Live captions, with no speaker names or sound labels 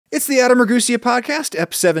It's the Adam Ragusea podcast,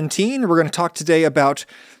 E17. We're going to talk today about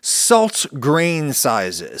salt grain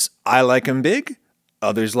sizes. I like them big.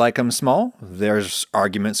 Others like them small. There's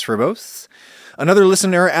arguments for both. Another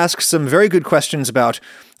listener asks some very good questions about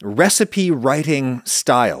recipe writing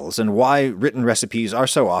styles and why written recipes are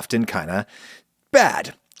so often kind of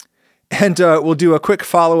bad. And we'll do a quick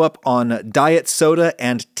follow-up on diet soda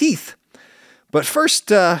and teeth. But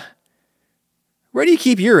first, where do you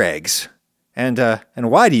keep your eggs? And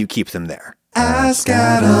why do you keep them there? Ask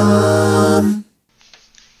Adam.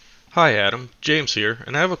 Hi Adam, James here,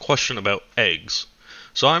 and I have a question about eggs.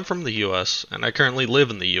 So I'm from the US, and I currently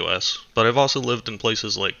live in the US, but I've also lived in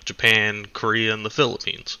places like Japan, Korea, and the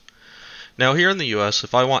Philippines. Now here in the US,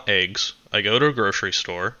 if I want eggs, I go to a grocery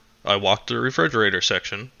store, I walk to the refrigerator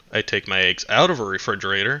section, I take my eggs out of a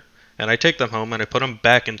refrigerator, and I take them home and I put them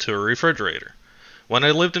back into a refrigerator. When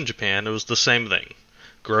I lived in Japan, it was the same thing.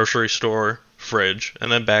 Grocery store, fridge,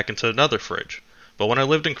 and then back into another fridge. But when I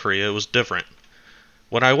lived in Korea, it was different.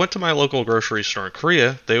 When I went to my local grocery store in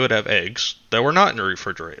Korea, they would have eggs that were not in a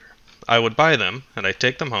refrigerator. I would buy them, and I'd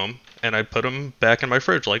take them home, and I'd put them back in my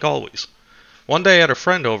fridge like always. One day I had a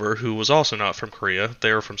friend over who was also not from Korea,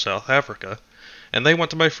 they were from South Africa, and they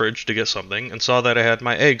went to my fridge to get something and saw that I had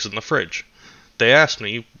my eggs in the fridge. They asked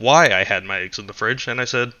me why I had my eggs in the fridge, and I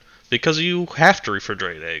said, because you have to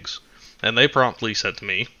refrigerate eggs. And they promptly said to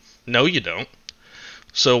me, no you don't.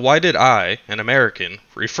 So why did I, an American,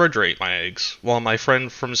 refrigerate my eggs, while my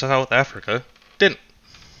friend from South Africa didn't?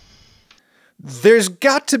 There's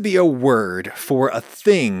got to be a word for a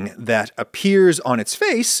thing that appears on its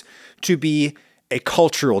face to be a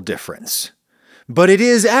cultural difference. But it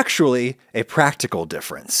is actually a practical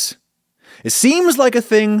difference. It seems like a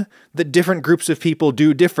thing that different groups of people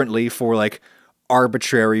do differently for, like,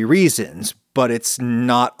 arbitrary reasons, but it's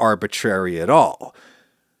not arbitrary at all.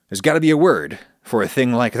 There's got to be a word for a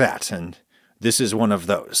thing like that, and this is one of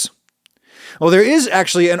those. Well, there is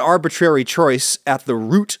actually an arbitrary choice at the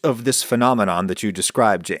root of this phenomenon that you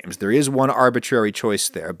described, James. There is one arbitrary choice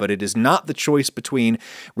there, but it is not the choice between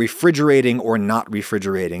refrigerating or not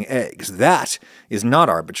refrigerating eggs. That is not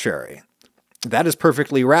arbitrary. That is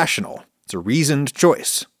perfectly rational. It's a reasoned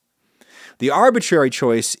choice. The arbitrary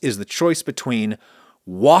choice is the choice between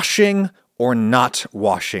washing or not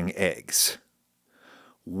washing eggs.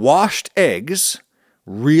 Washed eggs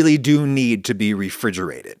really do need to be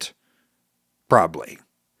refrigerated. Probably.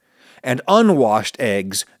 And unwashed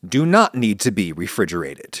eggs do not need to be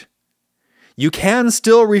refrigerated. You can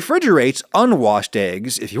still refrigerate unwashed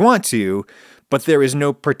eggs if you want to, but there is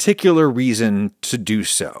no particular reason to do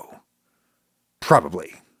so.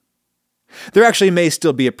 Probably. There actually may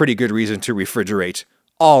still be a pretty good reason to refrigerate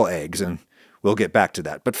all eggs, and we'll get back to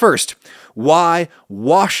that. But first, why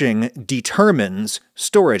washing determines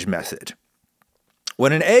storage method.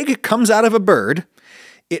 When an egg comes out of a bird,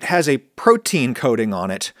 it has a protein coating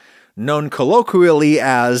on it, known colloquially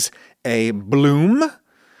as a bloom,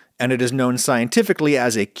 and it is known scientifically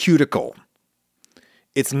as a cuticle.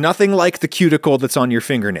 It's nothing like the cuticle that's on your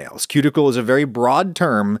fingernails. Cuticle is a very broad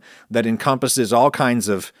term that encompasses all kinds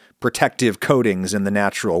of protective coatings in the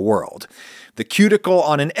natural world. The cuticle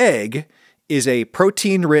on an egg is a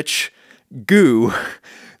protein-rich goo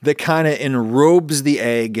that kind of enrobes the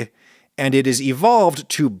egg, and it is evolved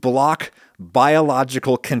to block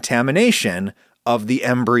biological contamination of the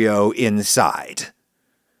embryo inside.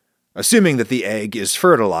 Assuming that the egg is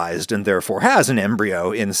fertilized and therefore has an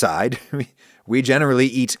embryo inside, we generally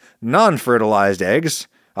eat non-fertilized eggs,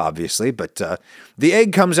 obviously, but the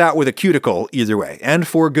egg comes out with a cuticle either way, and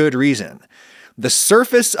for good reason. The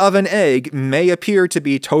surface of an egg may appear to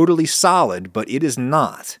be totally solid, but it is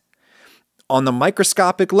not. On the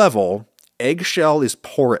microscopic level, eggshell is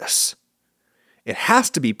porous. It has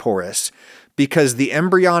to be porous because the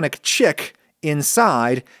embryonic chick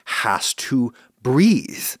inside has to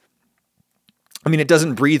breathe. I mean, it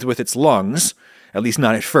doesn't breathe with its lungs, at least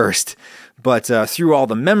not at first, but through all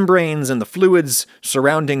the membranes and the fluids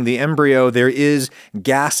surrounding the embryo, there is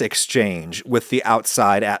gas exchange with the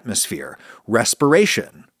outside atmosphere,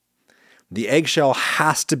 respiration. The eggshell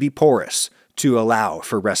has to be porous to allow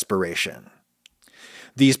for respiration.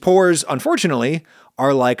 These pores, unfortunately,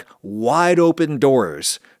 are like wide open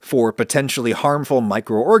doors for potentially harmful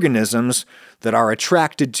microorganisms that are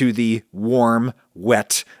attracted to the warm,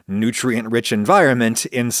 wet, nutrient-rich environment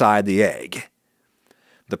inside the egg.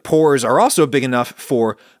 The pores are also big enough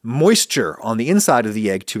for moisture on the inside of the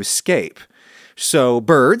egg to escape. So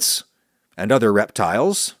birds and other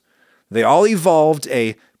reptiles, they all evolved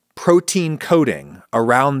a protein coating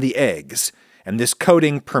around the eggs, and this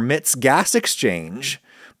coating permits gas exchange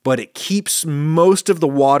but it keeps most of the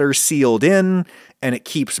water sealed in, and it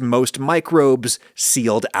keeps most microbes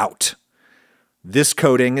sealed out. This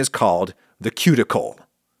coating is called the cuticle,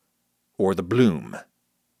 or the bloom.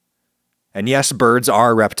 And yes, birds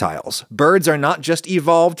are reptiles. Birds are not just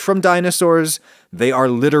evolved from dinosaurs, they are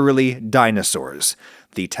literally dinosaurs.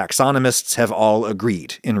 The taxonomists have all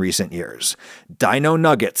agreed in recent years. Dino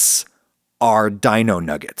nuggets are dino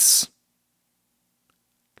nuggets.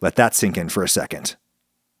 Let that sink in for a second.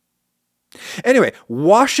 Anyway,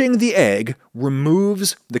 washing the egg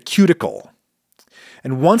removes the cuticle.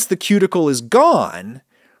 And once the cuticle is gone,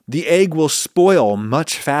 the egg will spoil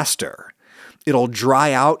much faster. It'll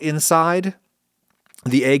dry out inside.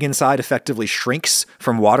 The egg inside effectively shrinks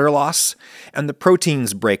from water loss, and the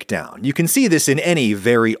proteins break down. You can see this in any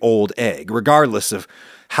very old egg, regardless of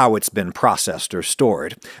how it's been processed or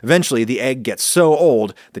stored. Eventually, the egg gets so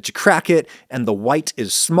old that you crack it, and the white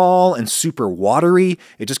is small and super watery.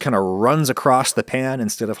 It just kind of runs across the pan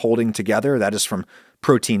instead of holding together. That is from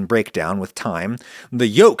protein breakdown with time. The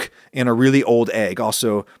yolk in a really old egg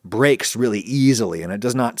also breaks really easily, and it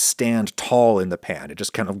does not stand tall in the pan. It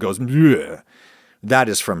just kind of goes, bleh. That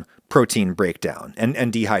is from protein breakdown and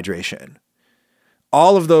dehydration.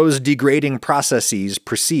 All of those degrading processes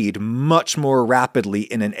proceed much more rapidly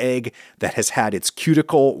in an egg that has had its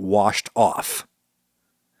cuticle washed off.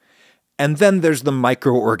 And then there's the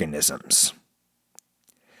microorganisms.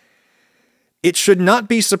 It should not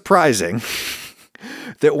be surprising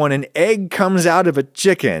that when an egg comes out of a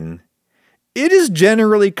chicken, it is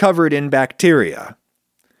generally covered in bacteria,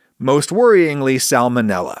 most worryingly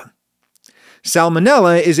Salmonella.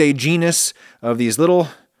 Salmonella is a genus of these little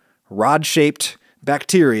rod-shaped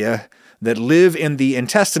bacteria that live in the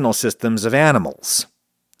intestinal systems of animals.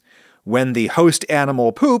 When the host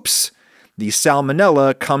animal poops, the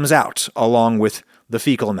Salmonella comes out along with the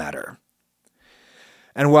fecal matter.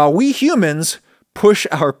 And while we humans push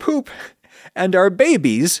our poop and our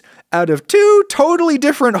babies out of two totally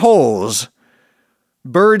different holes,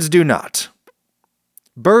 birds do not.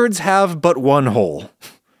 Birds have but one hole,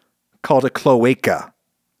 called a cloaca.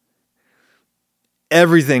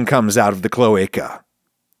 Everything comes out of the cloaca.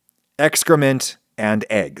 Excrement and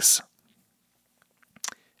eggs.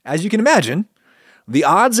 As you can imagine, the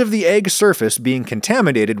odds of the egg surface being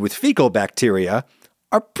contaminated with fecal bacteria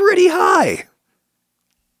are pretty high.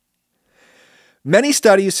 Many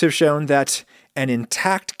studies have shown that an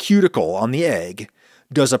intact cuticle on the egg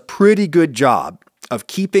does a pretty good job of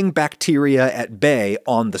keeping bacteria at bay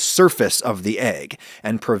on the surface of the egg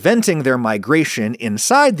and preventing their migration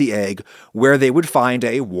inside the egg where they would find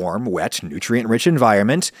a warm, wet, nutrient-rich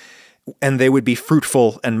environment and they would be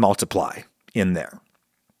fruitful and multiply in there.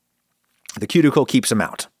 The cuticle keeps them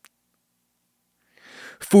out.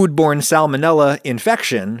 Foodborne salmonella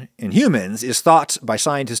infection in humans is thought by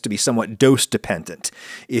scientists to be somewhat dose-dependent.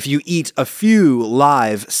 If you eat a few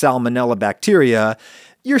live salmonella bacteria,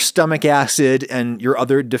 your stomach acid and your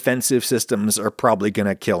other defensive systems are probably going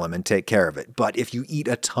to kill them and take care of it. But if you eat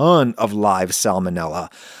a ton of live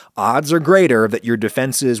salmonella, odds are greater that your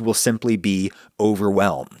defenses will simply be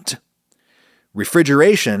overwhelmed.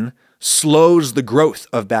 Refrigeration slows the growth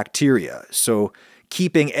of bacteria, so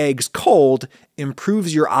keeping eggs cold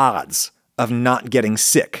improves your odds of not getting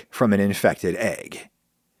sick from an infected egg.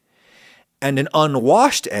 And an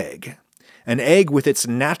unwashed egg, an egg with its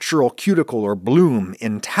natural cuticle or bloom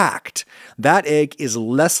intact, that egg is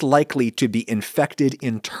less likely to be infected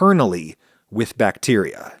internally with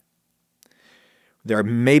bacteria. There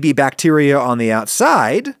may be bacteria on the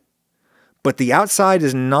outside, but the outside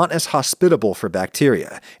is not as hospitable for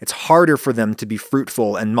bacteria. It's harder for them to be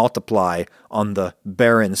fruitful and multiply on the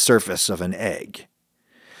barren surface of an egg.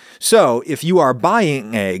 So, if you are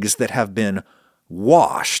buying eggs that have been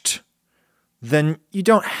washed, then you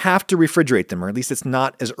don't have to refrigerate them, or at least it's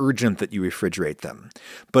not as urgent that you refrigerate them.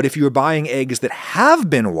 But if you're buying eggs that have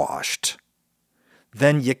been washed,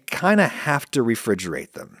 then you kind of have to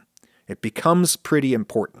refrigerate them. It becomes pretty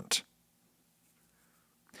important.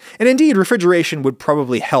 And indeed, refrigeration would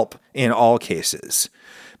probably help in all cases.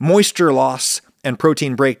 Moisture loss and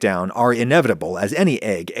protein breakdown are inevitable as any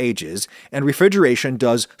egg ages, and refrigeration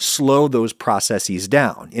does slow those processes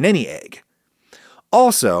down in any egg.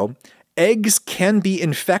 Also, eggs can be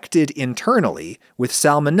infected internally with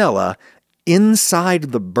salmonella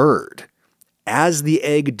inside the bird as the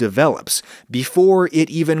egg develops, before it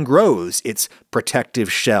even grows its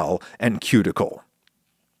protective shell and cuticle.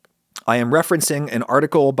 I am referencing an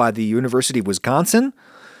article by the University of Wisconsin,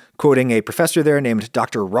 quoting a professor there named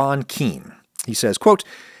Dr. Ron Keene. He says, quote,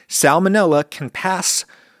 "Salmonella can pass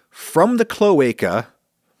from the cloaca,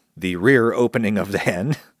 the rear opening of the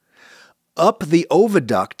hen, up the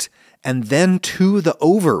oviduct and then to the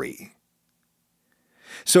ovary.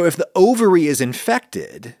 So if the ovary is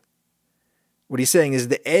infected, what he's saying is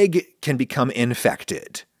the egg can become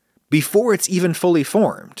infected before it's even fully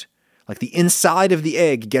formed. Like the inside of the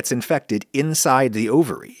egg gets infected inside the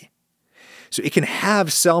ovary. So it can have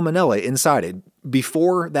salmonella inside it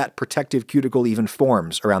before that protective cuticle even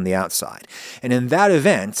forms around the outside. And in that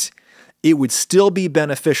event, it would still be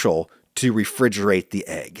beneficial to refrigerate the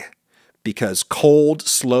egg because cold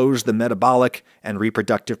slows the metabolic and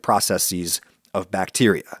reproductive processes of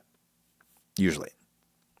bacteria, usually.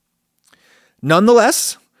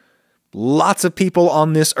 Nonetheless, lots of people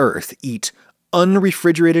on this earth eat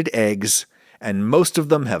unrefrigerated eggs, and most of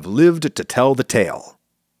them have lived to tell the tale.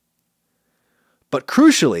 But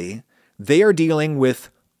crucially, they are dealing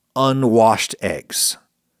with unwashed eggs.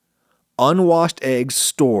 Unwashed eggs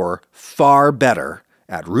store far better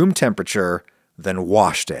at room temperature than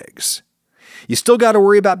washed eggs. You still got to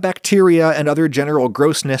worry about bacteria and other general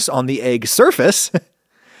grossness on the egg surface.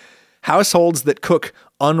 Households that cook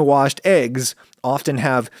unwashed eggs often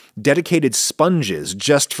have dedicated sponges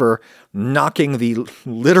just for knocking the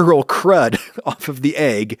literal crud off of the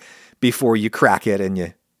egg before you crack it and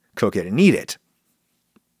you cook it and eat it.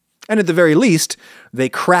 And at the very least, they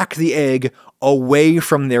crack the egg away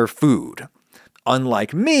from their food.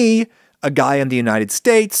 Unlike me, a guy in the United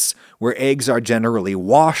States, where eggs are generally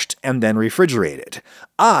washed and then refrigerated.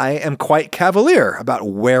 I am quite cavalier about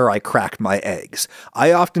where I crack my eggs.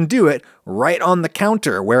 I often do it right on the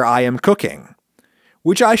counter where I am cooking,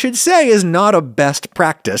 which I should say is not a best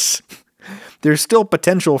practice. There's still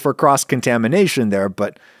potential for cross-contamination there,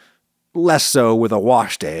 but less so with a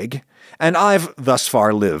washed egg, and I've thus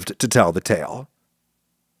far lived to tell the tale.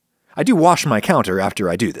 I do wash my counter after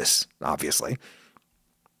I do this, obviously.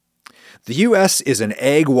 The U.S. is an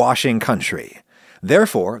egg-washing country.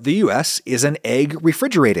 Therefore, the U.S. is an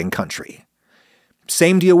egg-refrigerating country.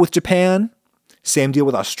 Same deal with Japan. Same deal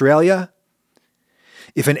with Australia.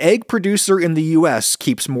 If an egg producer in the U.S.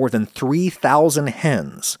 keeps more than 3,000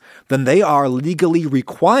 hens, then they are legally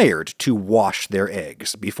required to wash their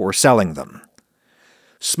eggs before selling them.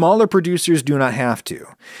 Smaller producers do not have to.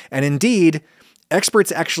 And indeed,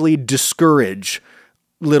 experts actually discourage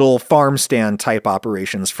little farm stand type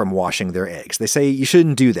operations from washing their eggs. They say you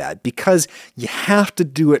shouldn't do that because you have to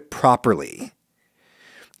do it properly.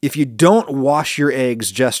 If you don't wash your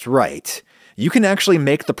eggs just right, you can actually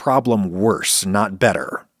make the problem worse, not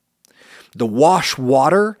better. The wash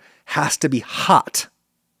water has to be hot.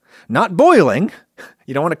 Not boiling.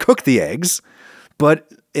 You don't want to cook the eggs,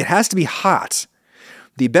 but it has to be hot.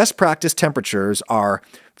 The best practice temperatures are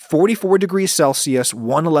 44 degrees Celsius,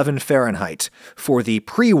 111 Fahrenheit for the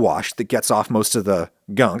pre-wash that gets off most of the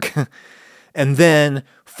gunk, and then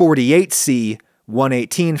 48 C,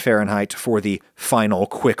 118 Fahrenheit for the final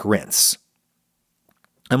quick rinse.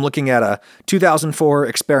 I'm looking at a 2004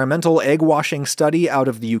 experimental egg washing study out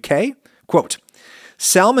of the UK. Quote,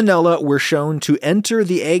 salmonella were shown to enter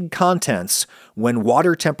the egg contents when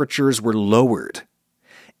water temperatures were lowered,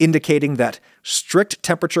 indicating that strict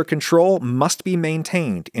temperature control must be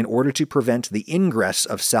maintained in order to prevent the ingress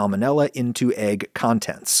of salmonella into egg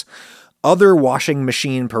contents. Other washing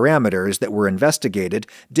machine parameters that were investigated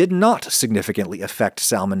did not significantly affect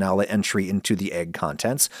salmonella entry into the egg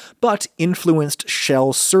contents, but influenced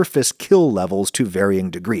shell surface kill levels to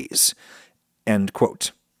varying degrees. End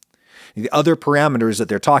quote. The other parameters that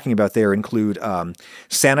they're talking about there include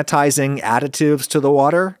sanitizing additives to the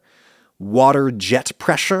water jet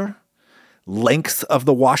pressure, length of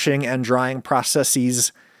the washing and drying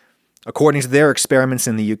processes. According to their experiments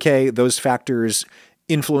in the UK, those factors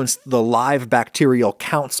influenced the live bacterial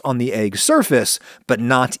counts on the egg surface, but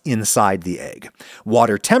not inside the egg.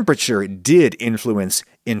 Water temperature did influence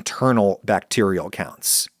internal bacterial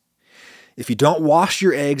counts. If you don't wash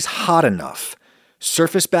your eggs hot enough,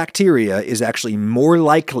 surface bacteria is actually more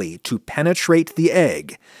likely to penetrate the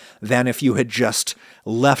egg than if you had just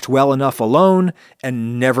left well enough alone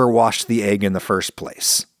and never washed the egg in the first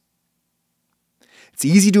place. It's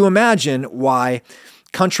easy to imagine why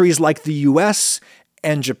countries like the US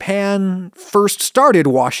and Japan first started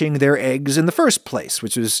washing their eggs in the first place,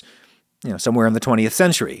 which was, somewhere in the 20th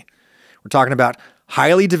century. We're talking about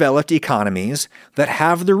highly developed economies that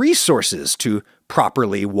have the resources to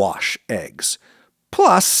properly wash eggs.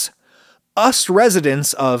 Plus, us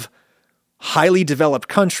residents of highly developed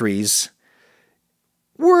countries,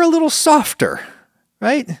 we're a little softer,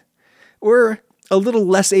 right? We're a little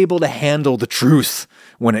less able to handle the truth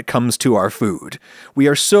when it comes to our food. We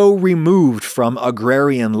are so removed from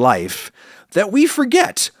agrarian life that we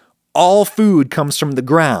forget all food comes from the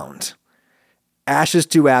ground. Ashes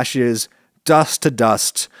to ashes, dust to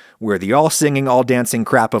dust. We're the all singing, all dancing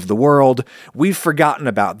crap of the world. We've forgotten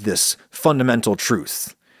about this fundamental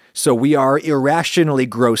truth. So we are irrationally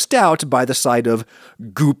grossed out by the sight of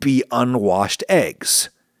goopy, unwashed eggs.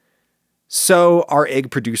 So our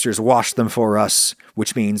egg producers wash them for us,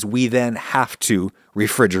 which means we then have to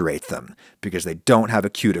refrigerate them because they don't have a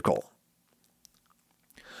cuticle.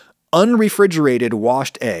 Unrefrigerated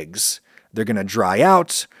washed eggs, they're going to dry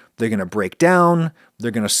out, they're going to break down,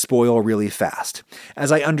 they're going to spoil really fast. As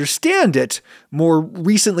I understand it, more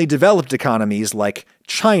recently developed economies like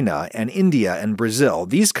China and India and Brazil,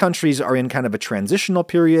 these countries are in kind of a transitional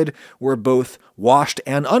period where both washed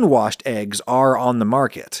and unwashed eggs are on the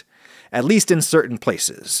market, at least in certain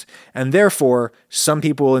places. And therefore, some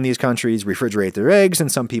people in these countries refrigerate their eggs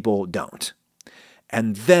and some people don't.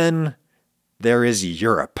 And then there is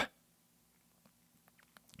Europe.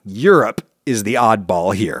 Europe is the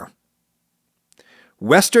oddball here.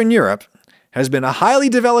 Western Europe has been a highly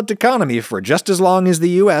developed economy for just as long as the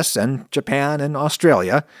US and Japan and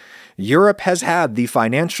Australia. Europe has had the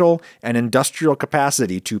financial and industrial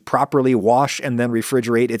capacity to properly wash and then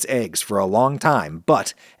refrigerate its eggs for a long time.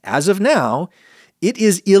 But as of now, it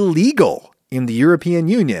is illegal in the European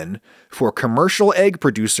Union for commercial egg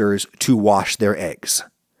producers to wash their eggs.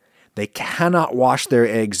 They cannot wash their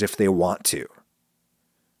eggs if they want to.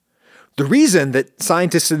 The reason that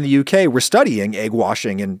scientists in the UK were studying egg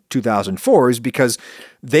washing in 2004 is because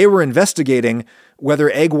they were investigating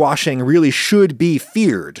whether egg washing really should be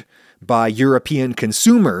feared by European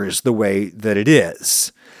consumers the way that it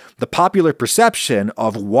is. The popular perception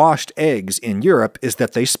of washed eggs in Europe is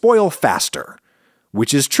that they spoil faster,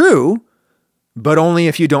 which is true, but only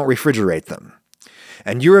if you don't refrigerate them.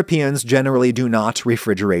 And Europeans generally do not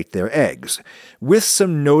refrigerate their eggs, with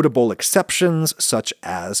some notable exceptions such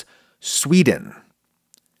as Sweden.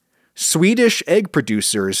 Swedish egg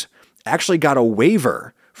producers actually got a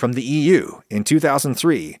waiver from the EU in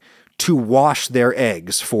 2003 to wash their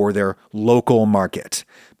eggs for their local market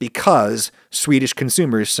because Swedish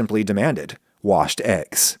consumers simply demanded washed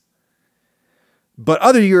eggs. But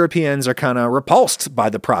other Europeans are kind of repulsed by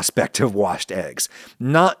the prospect of washed eggs.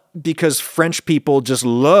 Not because French people just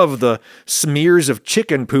love the smears of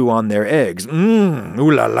chicken poo on their eggs.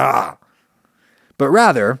 Ooh la la. But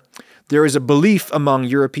rather, there is a belief among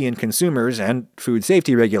European consumers and food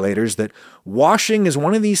safety regulators that washing is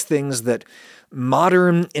one of these things that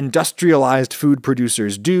modern industrialized food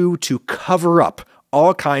producers do to cover up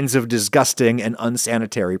all kinds of disgusting and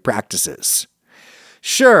unsanitary practices.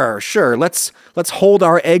 Sure, let's hold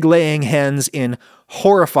our egg-laying hens in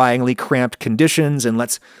horrifyingly cramped conditions and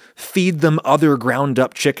let's feed them other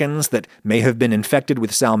ground-up chickens that may have been infected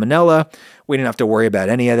with salmonella. We don't have to worry about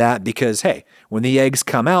any of that because, hey, when the eggs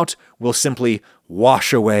come out, we'll simply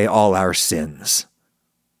wash away all our sins.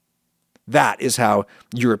 That is how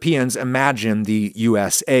Europeans imagine the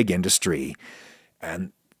U.S. egg industry,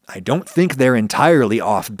 and I don't think they're entirely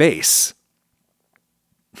off base.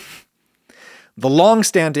 The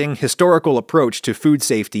long-standing historical approach to food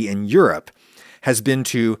safety in Europe has been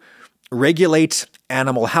to regulate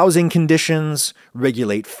animal housing conditions,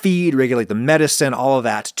 regulate feed, regulate the medicine, all of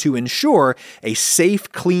that to ensure a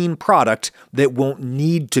safe, clean product that won't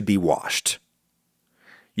need to be washed.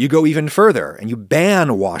 You go even further and you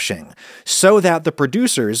ban washing so that the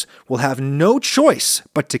producers will have no choice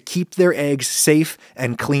but to keep their eggs safe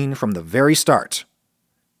and clean from the very start.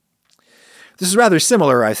 This is rather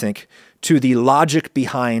similar, I think, to the logic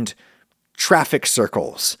behind traffic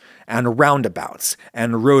circles and roundabouts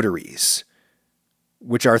and rotaries,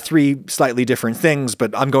 which are three slightly different things,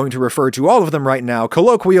 but I'm going to refer to all of them right now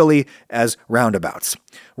colloquially as roundabouts.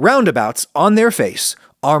 Roundabouts, on their face,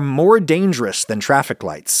 are more dangerous than traffic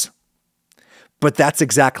lights, but that's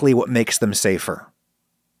exactly what makes them safer.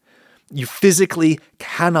 You physically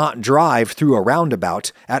cannot drive through a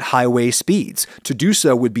roundabout at highway speeds. To do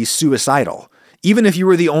so would be suicidal. Even if you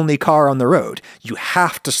were the only car on the road, you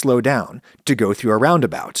have to slow down to go through a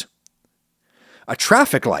roundabout. A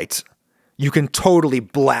traffic light, you can totally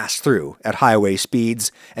blast through at highway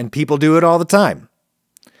speeds, and people do it all the time.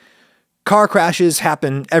 Car crashes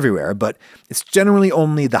happen everywhere, but it's generally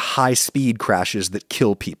only the high-speed crashes that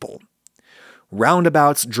kill people.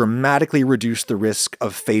 Roundabouts dramatically reduce the risk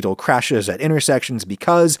of fatal crashes at intersections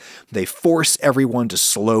because they force everyone to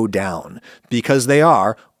slow down, because they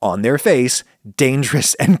are, on their face,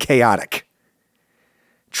 dangerous and chaotic.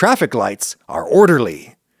 Traffic lights are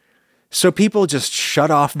orderly, so people just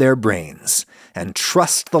shut off their brains and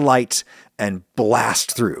trust the light and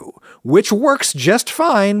blast through, which works just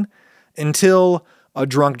fine until a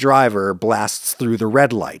drunk driver blasts through the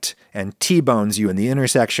red light and T-bones you in the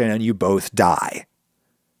intersection and you both die.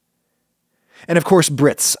 And of course,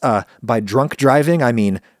 Brits, by drunk driving, I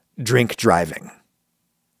mean drink driving.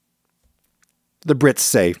 The Brits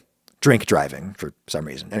say drink driving for some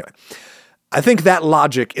reason. Anyway, I think that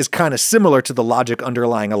logic is kind of similar to the logic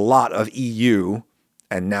underlying a lot of EU,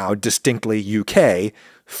 and now distinctly UK,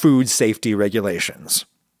 food safety regulations.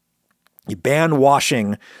 You ban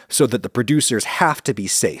washing so that the producers have to be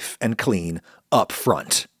safe and clean up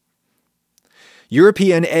front.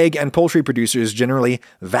 European egg and poultry producers generally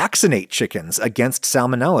vaccinate chickens against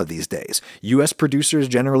salmonella these days. US producers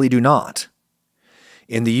generally do not.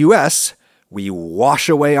 In the US, we wash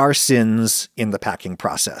away our sins in the packing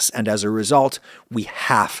process, and as a result, we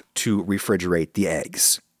have to refrigerate the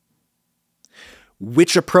eggs.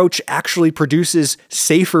 Which approach actually produces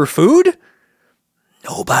safer food?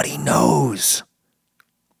 Nobody knows.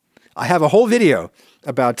 I have a whole video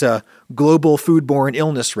about global foodborne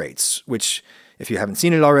illness rates, which, if you haven't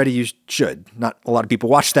seen it already, you should. Not a lot of people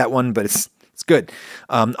watch that one, but it's good.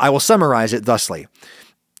 I will summarize it thusly.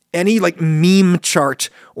 Any meme chart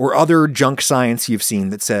or other junk science you've seen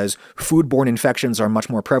that says foodborne infections are much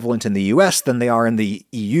more prevalent in the US than they are in the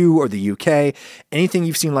EU or the UK, anything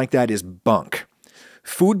you've seen like that is bunk.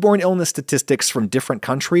 Foodborne illness statistics from different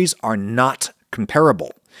countries are not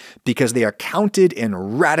comparable because they are counted in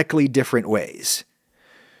radically different ways.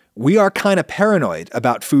 We are kind of paranoid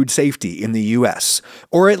about food safety in the US,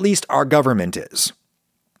 or at least our government is.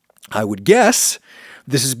 I would guess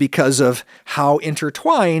this is because of how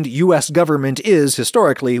intertwined US government is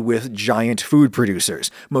historically with giant food producers,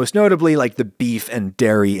 most notably the beef and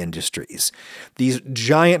dairy industries. These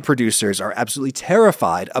giant producers are absolutely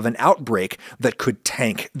terrified of an outbreak that could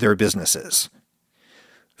tank their businesses.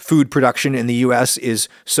 Food production in the US is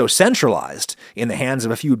so centralized in the hands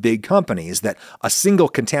of a few big companies that a single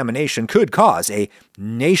contamination could cause a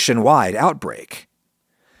nationwide outbreak.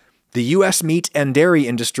 The US meat and dairy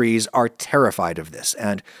industries are terrified of this,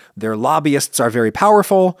 and their lobbyists are very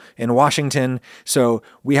powerful in Washington, so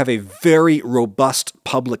we have a very robust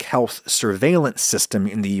public health surveillance system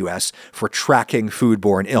in the US for tracking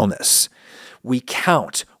foodborne illness. We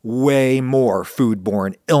count way more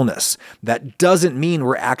foodborne illness. That doesn't mean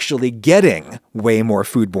we're actually getting way more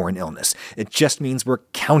foodborne illness. It just means we're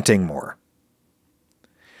counting more.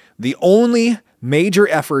 The only major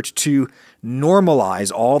effort to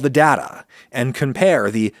normalize all the data and compare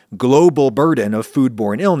the global burden of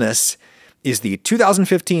foodborne illness is the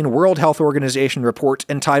 2015 World Health Organization report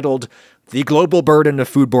entitled The Global Burden of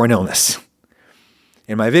Foodborne Illness.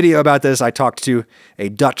 In my video about this, I talked to a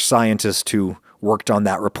Dutch scientist who worked on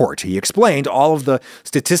that report. He explained all of the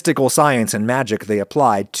statistical science and magic they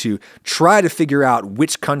applied to try to figure out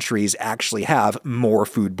which countries actually have more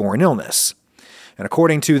foodborne illness. And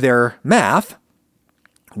according to their math,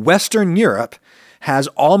 Western Europe has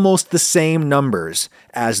almost the same numbers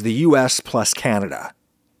as the US plus Canada.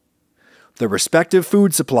 The respective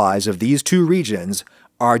food supplies of these two regions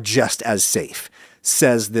are just as safe,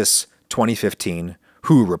 says this 2015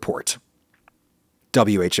 WHO report.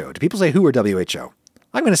 WHO. Do people say WHO or WHO?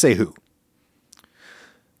 I'm going to say WHO.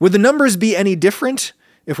 Would the numbers be any different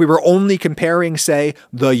if we were only comparing, say,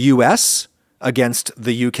 the US against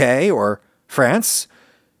the UK or France?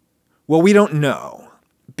 Well, we don't know,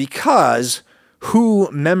 because WHO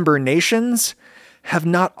member nations have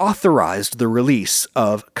not authorized the release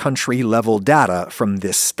of country-level data from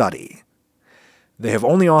this study. They have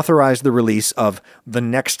only authorized the release of the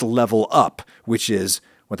next level up, which is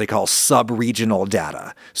what they call sub-regional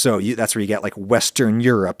data. So that's where you get Western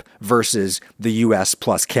Europe versus the US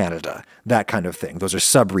plus Canada, that kind of thing. Those are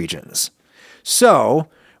sub-regions. So,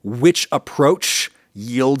 which approach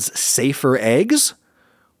yields safer eggs?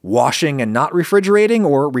 Washing and not refrigerating,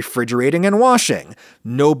 or refrigerating and washing?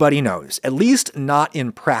 Nobody knows, at least not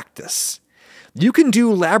in practice. You can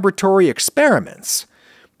do laboratory experiments,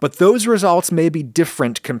 but those results may be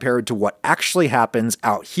different compared to what actually happens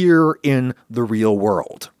out here in the real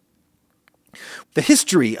world. The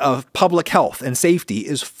history of public health and safety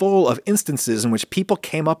is full of instances in which people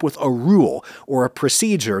came up with a rule or a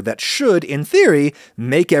procedure that should, in theory,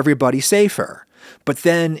 make everybody safer. But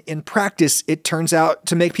then, in practice, it turns out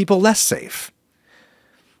to make people less safe.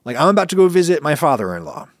 I'm about to go visit my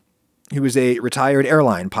father-in-law, who was a retired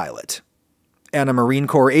airline pilot, and a Marine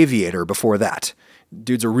Corps aviator before that.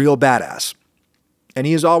 Dude's a real badass. And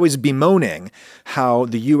he is always bemoaning how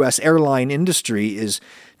the U.S. airline industry is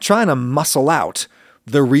trying to muscle out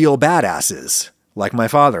the real badasses, like my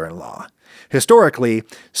father-in-law. Historically,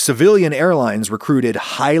 civilian airlines recruited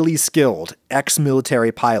highly skilled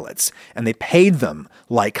ex-military pilots, and they paid them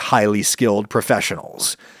like highly skilled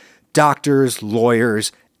professionals. Doctors,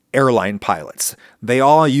 lawyers, airline pilots. They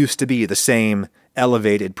all used to be the same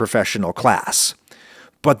elevated professional class.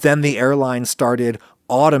 But then the airline started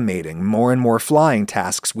automating more and more flying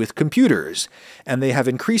tasks with computers, and they have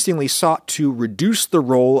increasingly sought to reduce the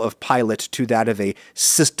role of pilot to that of a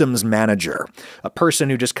systems manager, a person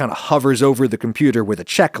who just kind of hovers over the computer with a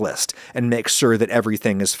checklist and makes sure that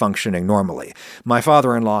everything is functioning normally. My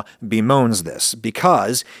father-in-law bemoans this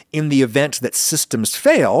because in the event that systems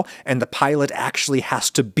fail and the pilot actually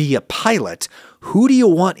has to be a pilot, who do you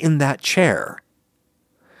want in that chair?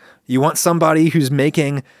 You want somebody who's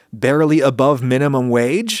making barely above minimum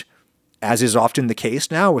wage, as is often the case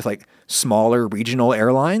now with like smaller regional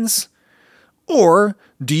airlines? Or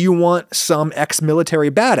do you want some ex-military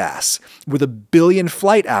badass with 1 billion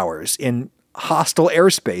flight hours in hostile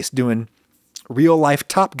airspace doing real-life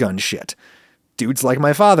Top Gun shit? Dudes like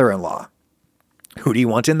my father-in-law. Who do you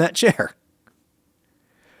want in that chair?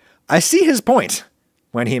 I see his point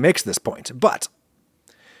when he makes this point, but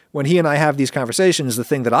when he and I have these conversations, the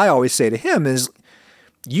thing that I always say to him is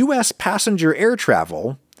U.S. passenger air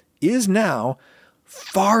travel is now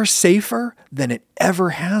far safer than it ever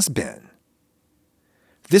has been.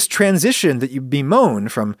 This transition that you bemoan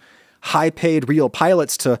from high-paid real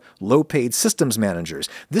pilots to low-paid systems managers,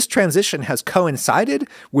 this transition has coincided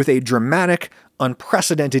with a dramatic,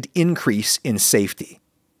 unprecedented increase in safety.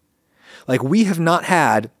 Like, we have not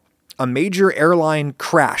had a major airline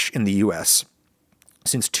crash in the U.S.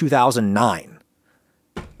 since 2009,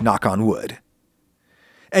 knock on wood.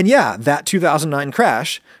 And yeah, that 2009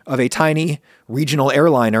 crash of a tiny regional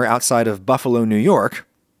airliner outside of Buffalo, New York,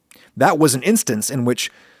 that was an instance in which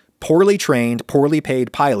poorly trained, poorly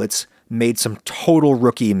paid pilots made some total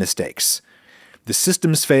rookie mistakes. The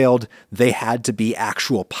systems failed, they had to be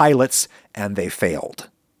actual pilots, and they failed.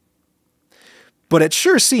 But it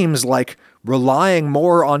sure seems like relying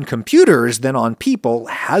more on computers than on people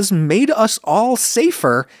has made us all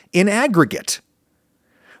safer in aggregate.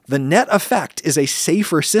 The net effect is a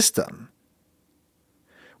safer system.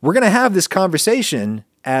 We're going to have this conversation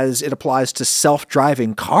as it applies to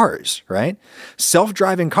self-driving cars, right?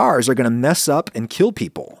 Self-driving cars are going to mess up and kill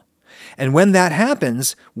people. And when that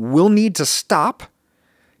happens, we'll need to stop,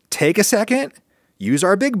 take a second, use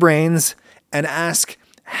our big brains, and ask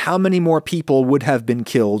how many more people would have been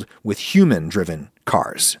killed with human-driven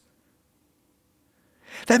cars.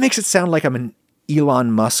 That makes it sound like I'm an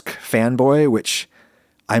Elon Musk fanboy, which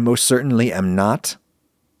I most certainly am not.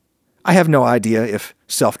 I have no idea if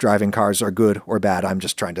self-driving cars are good or bad. I'm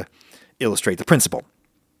just trying to illustrate the principle.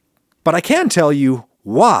 But I can tell you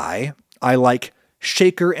why I like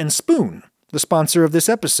Shaker and Spoon, the sponsor of this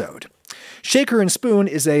episode. Shaker and Spoon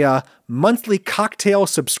is a monthly cocktail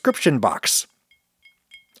subscription box.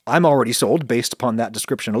 I'm already sold based upon that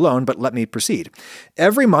description alone, but let me proceed.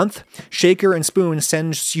 Every month, Shaker and Spoon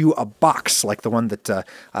sends you a box like the one that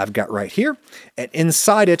I've got right here, and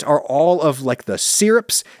inside it are all of like the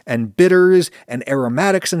syrups and bitters and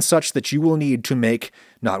aromatics and such that you will need to make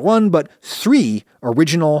not one, but 3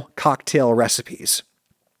 original cocktail recipes.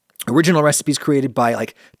 Original recipes created by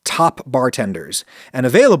like top bartenders and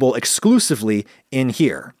available exclusively in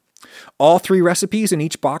here. All 3 recipes in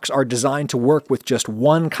each box are designed to work with just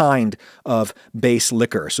one kind of base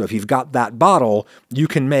liquor. So if you've got that bottle, you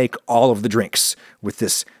can make all of the drinks with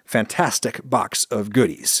this fantastic box of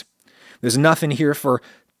goodies. There's enough in here for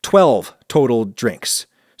 12 total drinks.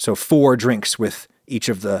 So 4 drinks with each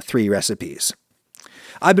of the 3 recipes.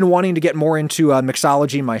 I've been wanting to get more into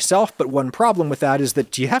mixology myself, but one problem with that is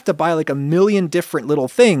that you have to buy like 1 million different little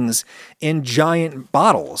things in giant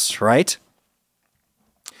bottles, right?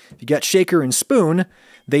 If you get Shaker and Spoon,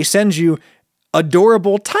 they send you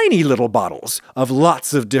adorable tiny little bottles of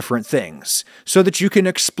lots of different things so that you can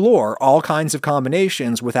explore all kinds of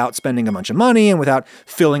combinations without spending a bunch of money and without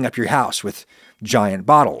filling up your house with giant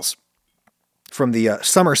bottles. From the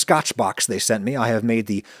summer scotch box they sent me, I have made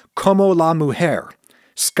the Como la Mujer,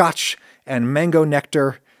 scotch and mango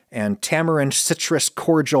nectar and tamarind citrus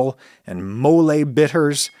cordial and mole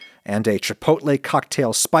bitters and a chipotle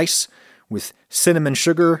cocktail spice with cinnamon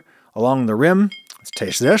sugar along the rim. Let's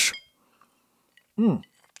taste this.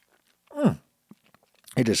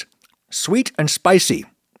 It is sweet and spicy,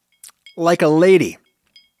 like a lady.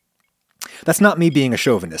 That's not me being a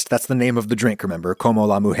chauvinist. That's the name of the drink, remember? Como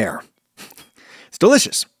la Mujer. It's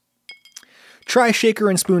delicious. Try Shaker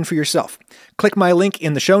and Spoon for yourself. Click my link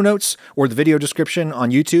in the show notes or the video description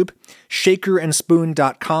on YouTube,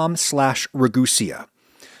 shakerandspoon.com/Ragusea.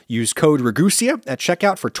 Use code Ragusea at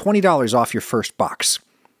checkout for $20 off your first box.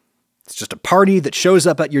 It's just a party that shows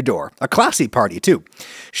up at your door. A classy party, too.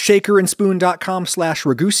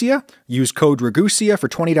 shakerandspoon.com/Ragusea. Use code Ragusea for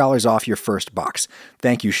 $20 off your first box.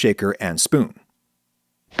 Thank you, Shaker and Spoon.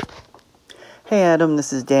 Hey Adam,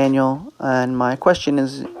 this is Daniel, and my question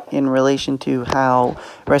is in relation to how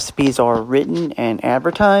recipes are written and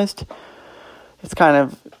advertised. It's kind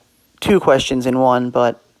of two questions in one,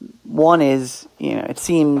 but one is, it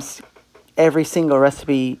seems every single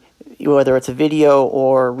recipe, whether it's a video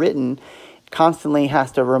or written, constantly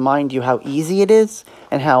has to remind you how easy it is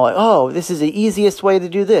and how, oh, this is the easiest way to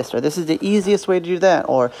do this, or this is the easiest way to do that,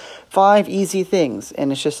 or 5 easy things.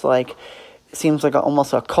 And it's just like, it seems like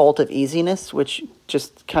almost a cult of easiness, which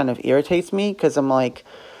just kind of irritates me, because I'm like,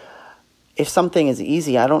 if something is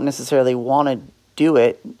easy, I don't necessarily want to do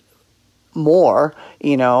it more,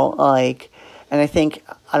 and I think,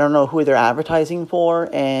 I don't know who they're advertising for,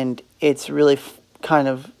 and it's really kind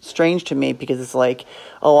of strange to me, because it's like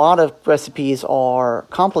a lot of recipes are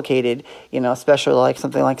complicated, especially like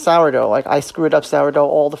something like sourdough. Like, I screwed up sourdough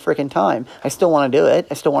all the freaking time. I still want to do it.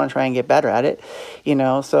 I still want to try and get better at it,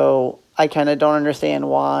 so I kind of don't understand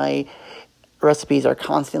why recipes are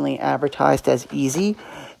constantly advertised as easy.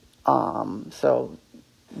 So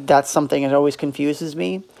that's something that always confuses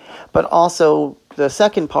me. But also, the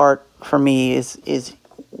second part for me is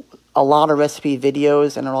a lot of recipe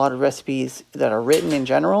videos and a lot of recipes that are written in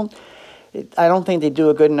general. I don't think they do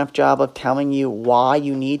a good enough job of telling you why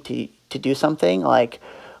you need to do something. Like,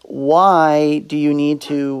 why do you need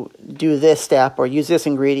to do this step or use this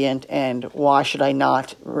ingredient, and why should I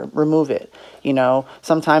not remove it?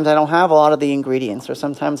 Sometimes I don't have a lot of the ingredients, or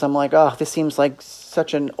sometimes I'm like, oh, this seems like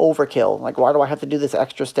such an overkill. Like, why do I have to do this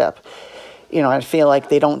extra step? I feel like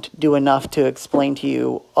they don't do enough to explain to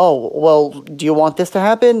you, oh, well, do you want this to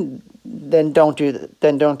happen? Then don't do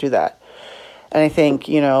that. And I think,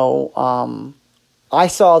 I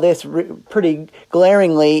saw this pretty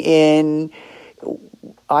glaringly in,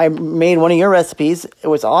 I made one of your recipes. It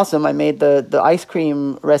was awesome. I made the ice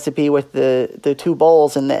cream recipe with the 2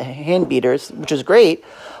 bowls and the hand beaters, which is great.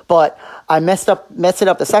 But I messed it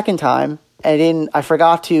up the second time, and I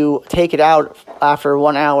forgot to take it out after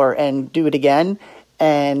 1 hour and do it again.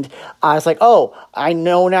 And I was like, oh, I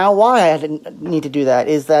know now why I didn't need to do that.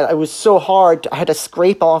 Is that it was so hard. I had to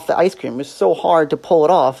scrape off the ice cream. It was so hard to pull it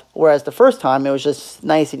off. Whereas the first time, it was just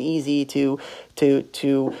nice and easy to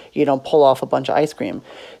pull off a bunch of ice cream.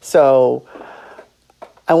 So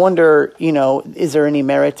I wonder, is there any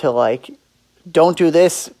merit to, like, don't do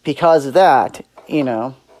this because of that,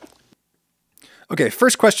 Okay,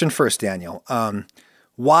 first question first, Daniel.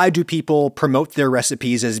 Why do people promote their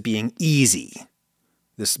recipes as being easy?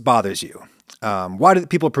 This bothers you. Why do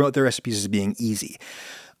people promote their recipes as being easy?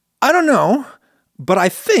 I don't know, but I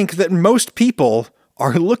think that most people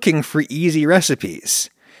are looking for easy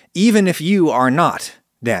recipes, even if you are not,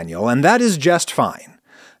 Daniel, and that is just fine.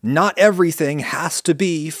 Not everything has to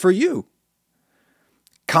be for you.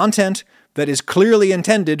 Content that is clearly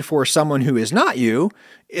intended for someone who is not you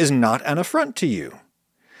is not an affront to you.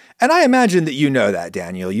 And I imagine that you know that,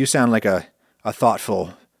 Daniel. You sound like a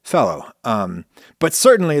thoughtful fellow. But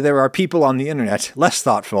certainly there are people on the internet, less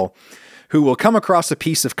thoughtful, who will come across a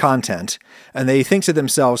piece of content and they think to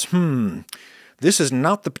themselves, this is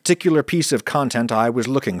not the particular piece of content I was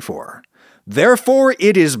looking for. Therefore,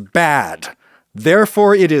 it is bad.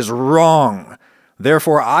 Therefore, it is wrong.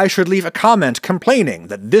 Therefore, I should leave a comment complaining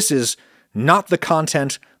that this is not the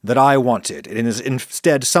content that I wanted. It is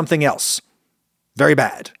instead something else. Very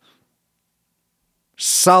bad.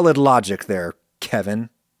 Solid logic there, Kevin.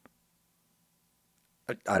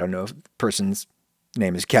 I don't know if the person's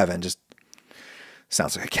name is Kevin, just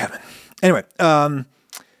sounds like a Kevin. Anyway,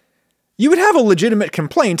 you would have a legitimate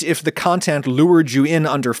complaint if the content lured you in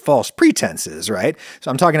under false pretenses, right?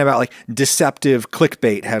 So I'm talking about like deceptive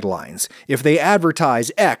clickbait headlines. If they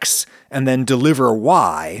advertise X and then deliver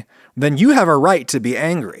Y, then you have a right to be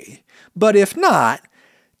angry. But if not,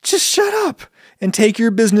 just shut up and take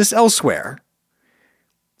your business elsewhere.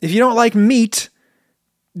 If you don't like meat,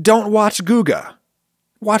 don't watch Guga.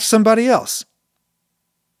 Watch somebody else.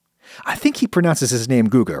 I think he pronounces his name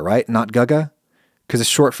Guga, right? Not Guga? Because it's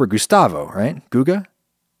short for Gustavo, right? Guga?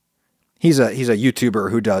 He's a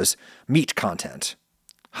YouTuber who does meat content.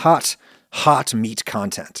 Hot meat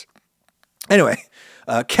content. Anyway,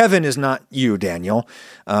 Kevin is not you, Daniel.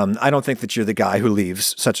 I don't think that you're the guy who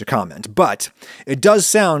leaves such a comment. But it does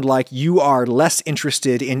sound like you are less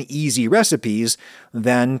interested in easy recipes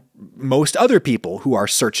than most other people who are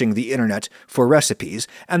searching the internet for recipes,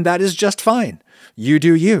 and that is just fine. You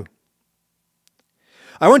do you.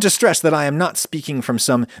 I want to stress that I am not speaking from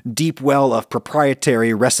some deep well of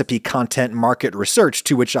proprietary recipe content market research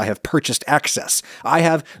to which I have purchased access. I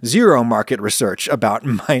have zero market research about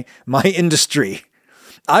my industry.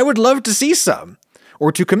 I would love to see some,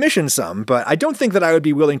 or to commission some, but I don't think that I would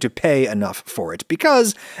be willing to pay enough for it,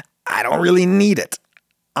 because I don't really need it.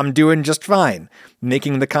 I'm doing just fine,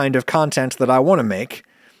 making the kind of content that I want to make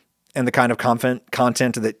and the kind of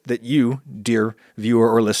content that you, dear viewer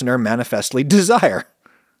or listener, manifestly desire.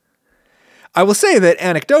 I will say that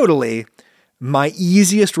anecdotally, my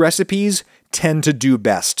easiest recipes tend to do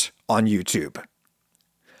best on YouTube.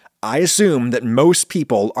 I assume that most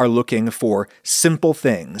people are looking for simple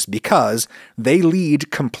things because they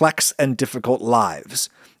lead complex and difficult lives,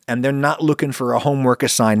 and they're not looking for a homework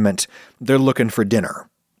assignment, they're looking for dinner.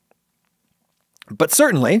 But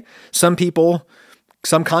certainly, some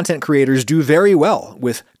content creators do very well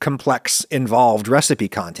with complex, involved recipe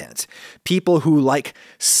content. People who like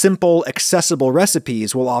simple, accessible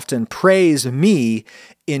recipes will often praise me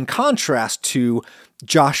in contrast to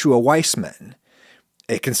Joshua Weissman,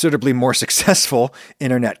 a considerably more successful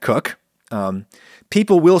internet cook.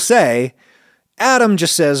 People will say, Adam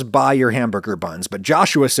just says, buy your hamburger buns, but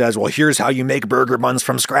Joshua says, well, here's how you make burger buns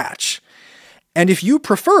from scratch. And if you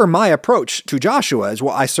prefer my approach to Joshua's,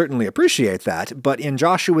 well, I certainly appreciate that. But in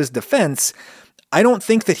Joshua's defense, I don't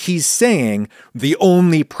think that he's saying the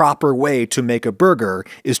only proper way to make a burger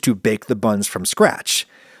is to bake the buns from scratch.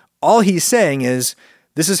 All he's saying is,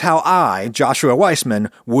 this is how I, Joshua Weissman,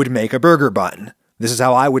 would make a burger bun. This is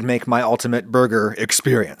how I would make my ultimate burger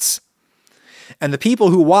experience. And the people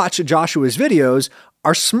who watch Joshua's videos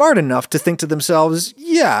are smart enough to think to themselves,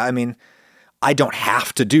 yeah, I mean, I don't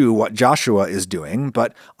have to do what Joshua is doing,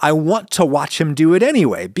 but I want to watch him do it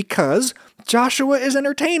anyway because Joshua is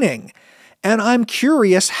entertaining. And I'm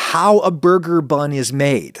curious how a burger bun is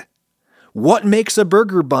made. What makes a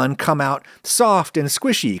burger bun come out soft and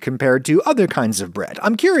squishy compared to other kinds of bread?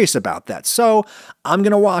 I'm curious about that, so I'm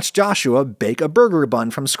going to watch Joshua bake a burger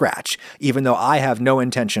bun from scratch, even though I have no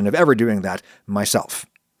intention of ever doing that myself.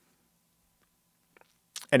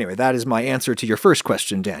 Anyway, that is my answer to your first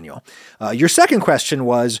question, Daniel. Your second question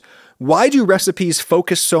was, why do recipes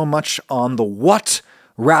focus so much on the what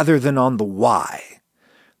rather than on the why?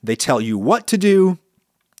 They tell you what to do.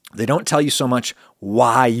 They don't tell you so much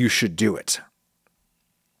why you should do it.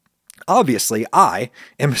 Obviously, I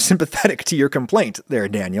am sympathetic to your complaint there,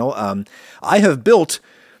 Daniel. I have built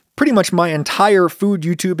pretty much my entire food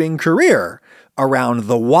YouTubing career around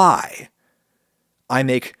the why. I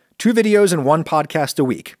make 2 videos and 1 podcast a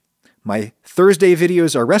week. My Thursday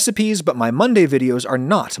videos are recipes, but my Monday videos are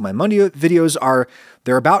not. My Monday videos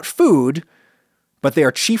they're about food, but they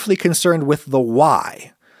are chiefly concerned with the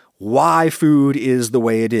why. Why food is the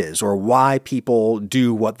way it is, or why people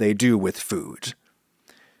do what they do with food.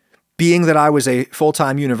 Being that I was a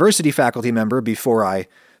full-time university faculty member before I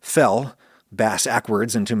fell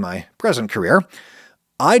bass-ackwards into my present career,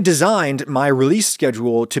 I designed my release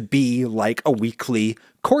schedule to be like a weekly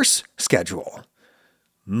course schedule.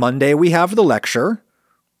 Monday we have the lecture,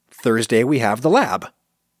 Thursday we have the lab.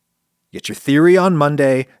 Get your theory on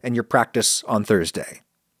Monday and your practice on Thursday.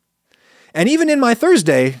 And even in my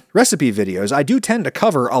Thursday recipe videos, I do tend to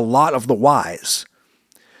cover a lot of the whys.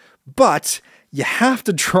 But you have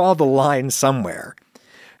to draw the line somewhere.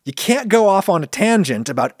 You can't go off on a tangent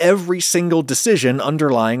about every single decision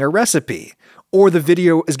underlying a recipe, or the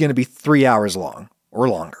video is going to be 3 hours long or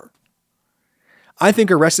longer. I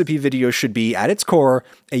think a recipe video should be, at its core,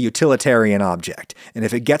 a utilitarian object, and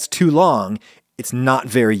if it gets too long, it's not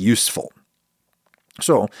very useful.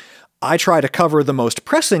 So, I try to cover the most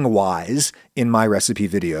pressing whys in my recipe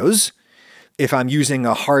videos. If I'm using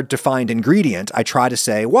a hard-to-find ingredient, I try to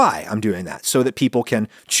say why I'm doing that, so that people can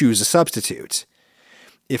choose a substitute.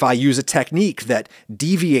 If I use a technique that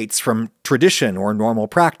deviates from tradition or normal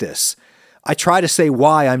practice, I try to say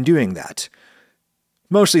why I'm doing that,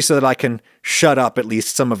 mostly so that I can shut up at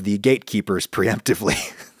least some of the gatekeepers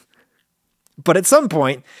preemptively. But at some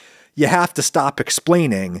point, you have to stop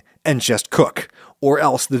explaining and just cook, or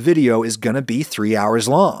else the video is going to be 3 hours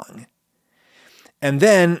long. And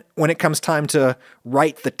then, when it comes time to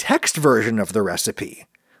write the text version of the recipe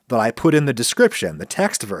that I put in the description, the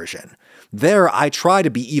text version, there I try to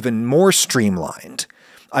be even more streamlined.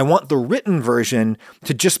 I want the written version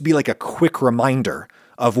to just be like a quick reminder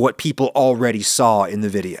of what people already saw in the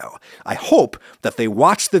video. I hope that they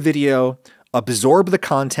watch the video, absorb the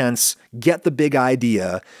contents, get the big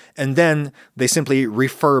idea, and then they simply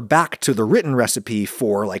refer back to the written recipe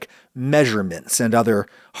for like measurements and other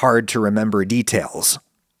hard-to-remember details.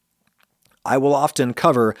 I will often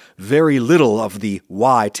cover very little of the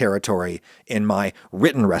why territory in my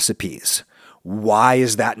written recipes. Why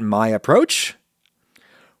is that my approach?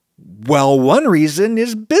 Well, one reason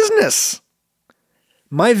is business.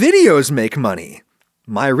 My videos make money.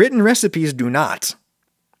 My written recipes do not.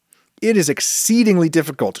 It is exceedingly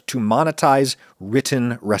difficult to monetize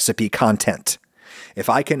written recipe content. If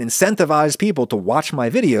I can incentivize people to watch my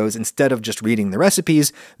videos instead of just reading the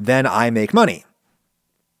recipes, then I make money.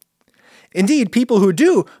 Indeed, people who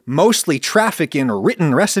do mostly traffic in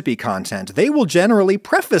written recipe content, they will generally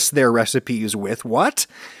preface their recipes with what?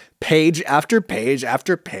 Page after page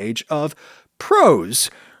after page of prose,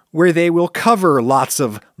 where they will cover lots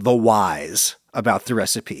of the whys about the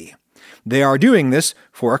recipe. They are doing this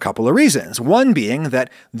for a couple of reasons. One being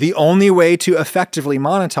that the only way to effectively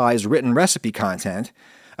monetize written recipe content,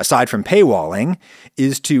 aside from paywalling,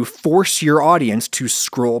 is to force your audience to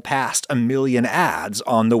scroll past 1 million ads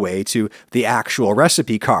on the way to the actual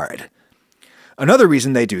recipe card. Another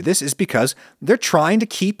reason they do this is because they're trying to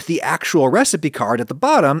keep the actual recipe card at the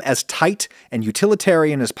bottom as tight and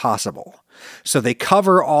utilitarian as possible. So they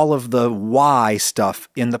cover all of the why stuff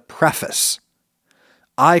in the preface.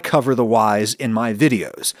 I cover the whys in my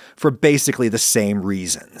videos for basically the same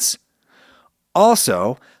reasons.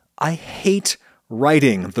 Also, I hate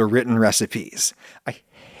writing the written recipes. I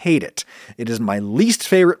hate it. It is my least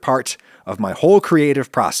favorite part of my whole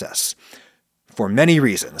creative process, for many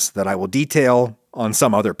reasons that I will detail on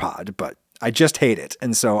some other pod, but I just hate it,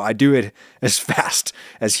 and so I do it as fast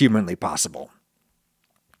as humanly possible.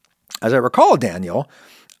 As I recall, Daniel,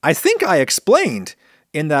 I think I explained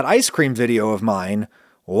in that ice cream video of mine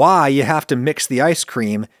why you have to mix the ice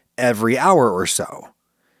cream every hour or so.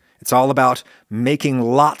 It's all about making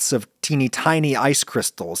lots of teeny tiny ice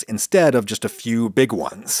crystals instead of just a few big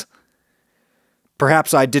ones.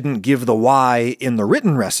 Perhaps I didn't give the why in the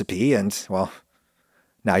written recipe, and, well,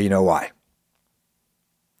 now you know why.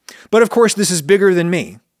 But of course, this is bigger than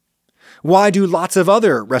me. Why do lots of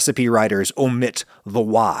other recipe writers omit the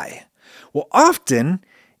why? Well, often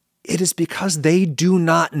it is because they do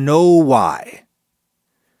not know why.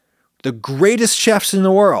 The greatest chefs in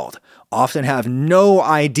the world often have no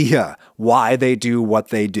idea why they do what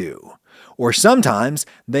they do. Or sometimes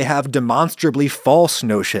they have demonstrably false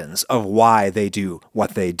notions of why they do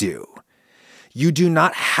what they do. You do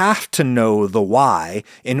not have to know the why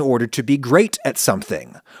in order to be great at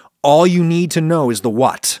something. All you need to know is the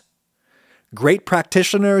what. Great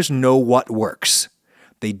practitioners know what works.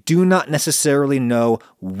 They do not necessarily know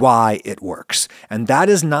why it works, and that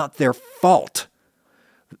is not their fault.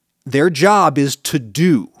 Their job is to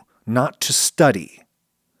do, not to study.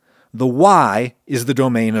 The why is the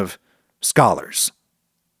domain of scholars.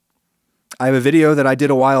 I have a video that I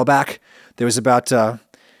did a while back. There was about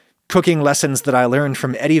cooking lessons that I learned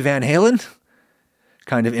from Eddie Van Halen,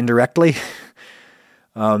 kind of indirectly.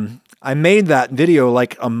 I made that video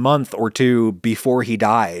like a month or two before he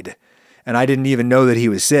died, and I didn't even know that he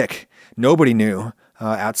was sick. Nobody knew,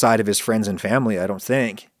 outside of his friends and family, I don't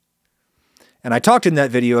think. And I talked in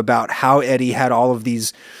that video about how Eddie had all of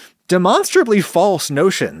these demonstrably false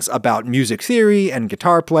notions about music theory and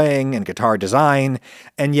guitar playing and guitar design,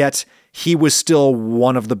 and yet he was still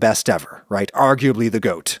one of the best ever, right? Arguably the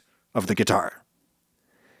GOAT of the guitar.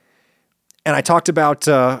 And I talked about,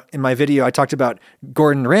 in my video, I talked about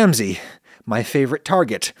Gordon Ramsay, my favorite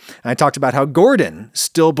target. And I talked about how Gordon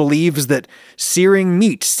still believes that searing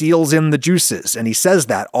meat seals in the juices, and he says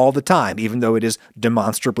that all the time, even though it is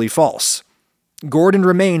demonstrably false. Gordon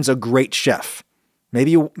remains a great chef,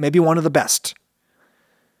 maybe one of the best.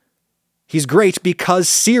 He's great because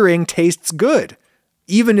searing tastes good,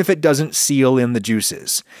 even if it doesn't seal in the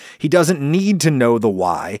juices. He doesn't need to know the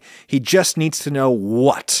why, he just needs to know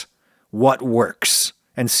what works,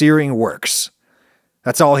 and searing works.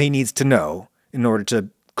 That's all he needs to know in order to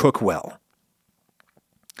cook well.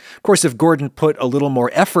 Of course, if Gordon put a little more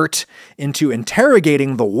effort into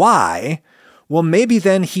interrogating the why, well, maybe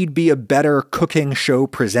then he'd be a better cooking show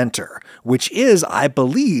presenter, which is, I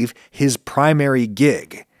believe, his primary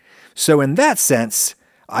gig. So in that sense,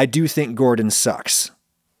 I do think Gordon sucks.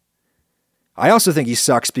 I also think he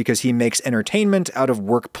sucks because he makes entertainment out of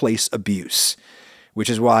workplace abuse, which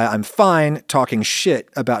is why I'm fine talking shit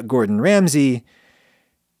about Gordon Ramsay,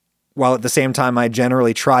 while at the same time I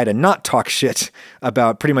generally try to not talk shit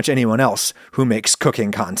about pretty much anyone else who makes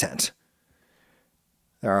cooking content.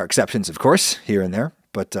 There are exceptions, of course, here and there,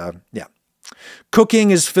 but yeah.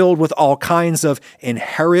 Cooking is filled with all kinds of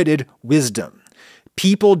inherited wisdom.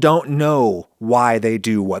 People don't know why they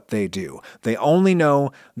do what they do. They only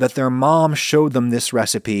know that their mom showed them this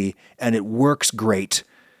recipe and it works great,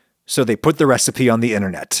 so they put the recipe on the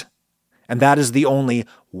internet. And that is the only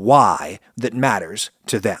why that matters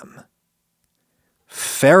to them.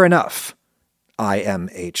 Fair enough,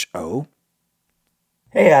 IMHO.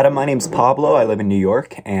 Hey Adam, my name's Pablo. I live in New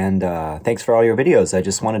York, and thanks for all your videos. I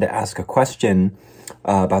just wanted to ask a question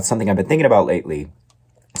about something I've been thinking about lately.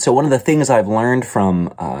 So one of the things I've learned from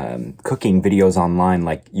cooking videos online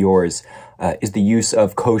like yours is the use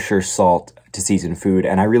of kosher salt to season food.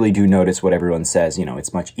 And I really do notice what everyone says, you know,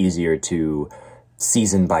 it's much easier to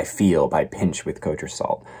season by feel, by pinch with kosher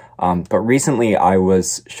salt. But recently I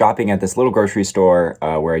was shopping at this little grocery store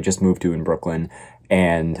where I just moved to in Brooklyn,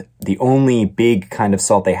 and the only big kind of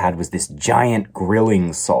salt they had was this giant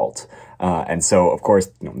grilling salt. And so, of course,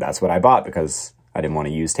 you know, that's what I bought because I didn't want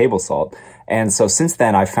to use table salt. And so since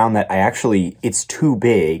then, I found that it's too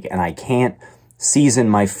big and I can't season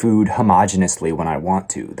my food homogenously when I want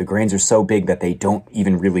to. The grains are so big that they don't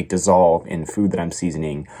even really dissolve in food that I'm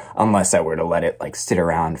seasoning unless I were to let it like sit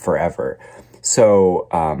around forever. So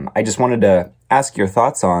I just wanted to ask your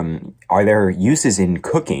thoughts on, are there uses in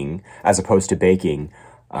cooking as opposed to baking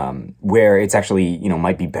where it's actually, you know,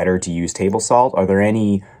 might be better to use table salt? Are there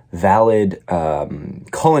any valid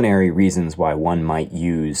culinary reasons why one might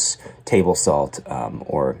use table salt,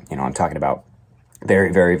 or, you know, I'm talking about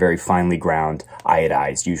very, very, very finely ground,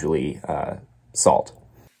 iodized, usually, salt?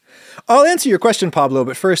 I'll answer your question, Pablo,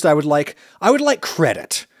 but first I would like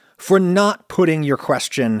credit for not putting your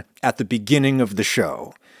question at the beginning of the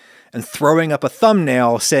show and throwing up a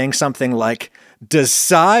thumbnail saying something like, "Does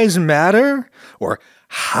size matter?" or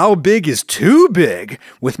 "How big is too big?"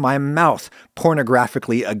 with my mouth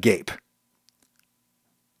pornographically agape.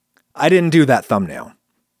 I didn't do that thumbnail.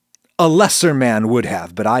 A lesser man would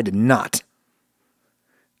have, but I did not.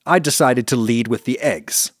 I decided to lead with the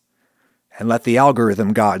eggs and let the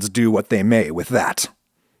algorithm gods do what they may with that.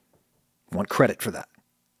 I want credit for that.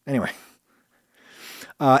 Anyway.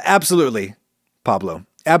 Absolutely, Pablo.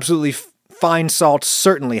 Absolutely, fine salt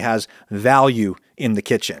certainly has value in the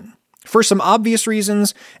kitchen. For some obvious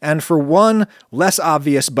reasons, and for one less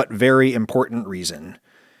obvious but very important reason.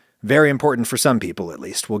 Very important for some people, at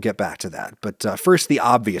least. We'll get back to that. But first, the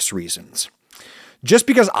obvious reasons. Just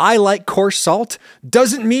because I like coarse salt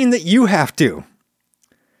doesn't mean that you have to.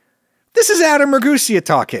 This is Adam Ragusea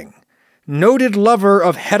talking, noted lover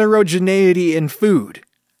of heterogeneity in food.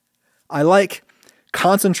 I like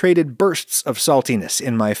concentrated bursts of saltiness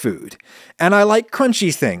in my food, and I like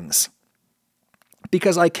crunchy things,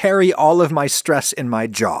 because I carry all of my stress in my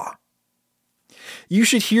jaw. You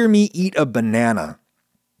should hear me eat a banana.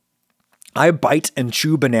 I bite and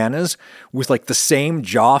chew bananas with like the same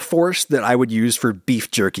jaw force that I would use for beef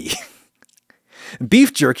jerky.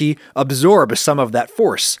 Beef jerky absorbs some of that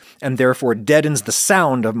force and therefore deadens the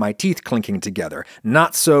sound of my teeth clinking together.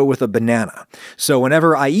 Not so with a banana. So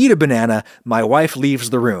whenever I eat a banana, my wife leaves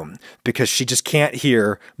the room because she just can't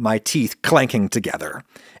hear my teeth clanking together.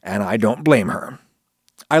 And I don't blame her.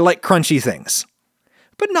 I like crunchy things.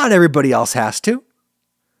 But not everybody else has to.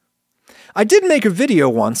 I did make a video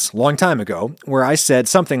once, long time ago, where I said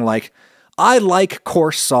something like, "I like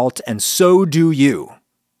coarse salt and so do you."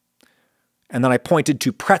 And then I pointed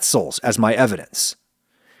to pretzels as my evidence.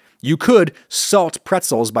 You could salt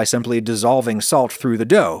pretzels by simply dissolving salt through the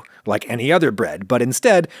dough, like any other bread, but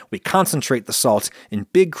instead we concentrate the salt in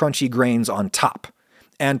big crunchy grains on top.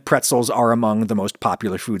 And pretzels are among the most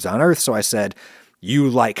popular foods on earth, so I said, you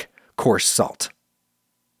like coarse salt.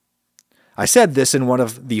 I said this in one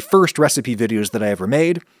of the first recipe videos that I ever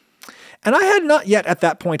made, and I had not yet at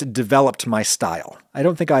that point developed my style. I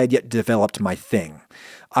don't think I had yet developed my thing.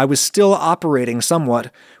 I was still operating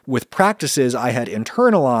somewhat with practices I had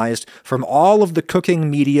internalized from all of the cooking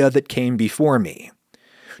media that came before me.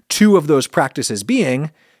 Two of those practices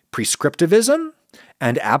being prescriptivism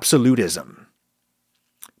and absolutism.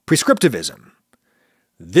 Prescriptivism.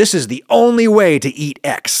 This is the only way to eat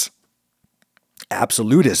X.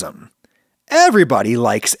 Absolutism. Everybody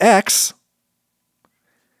likes X.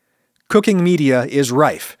 Cooking media is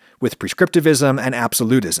rife with prescriptivism and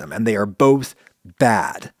absolutism, and they are both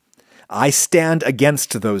bad. I stand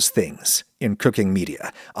against those things in cooking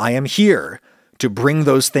media. I am here to bring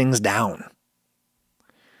those things down.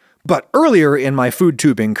 But earlier in my food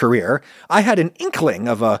tubing career, I had an inkling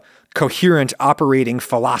of a coherent operating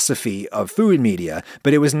philosophy of food media,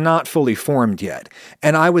 but it was not fully formed yet,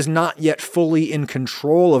 and I was not yet fully in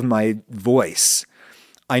control of my voice.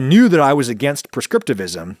 I knew that I was against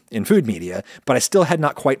prescriptivism in food media, but I still had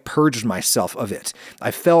not quite purged myself of it.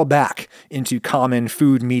 I fell back into common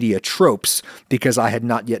food media tropes because I had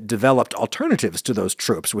not yet developed alternatives to those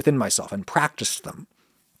tropes within myself and practiced them.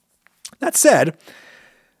 That said,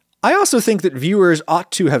 I also think that viewers ought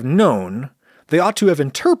to have known, they ought to have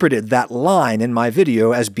interpreted that line in my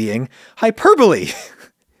video as being hyperbole.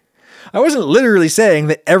 I wasn't literally saying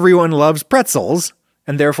that everyone loves pretzels,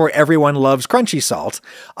 and therefore everyone loves crunchy salt.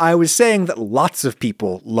 I was saying that lots of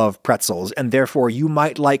people love pretzels, and therefore you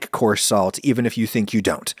might like coarse salt even if you think you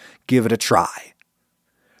don't. Give it a try.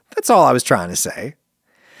 That's all I was trying to say.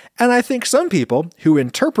 And I think some people who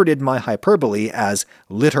interpreted my hyperbole as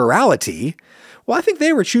literality, well, I think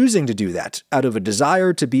they were choosing to do that out of a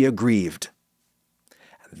desire to be aggrieved.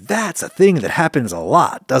 That's a thing that happens a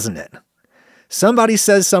lot, doesn't it? Somebody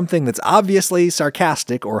says something that's obviously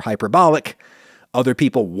sarcastic or hyperbolic. Other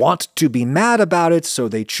people want to be mad about it, so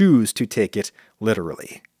they choose to take it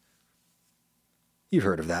literally. You've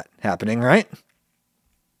heard of that happening, right?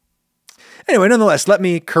 Anyway, nonetheless, let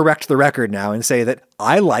me correct the record now and say that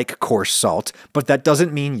I like coarse salt, but that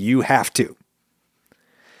doesn't mean you have to.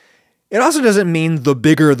 It also doesn't mean the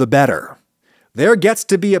bigger the better. There gets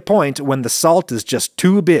to be a point when the salt is just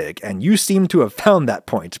too big, and you seem to have found that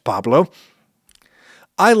point, Pablo.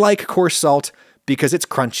 I like coarse salt because it's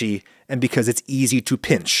crunchy and because it's easy to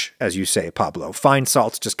pinch, as you say, Pablo. Fine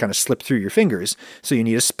salts just kind of slip through your fingers, so you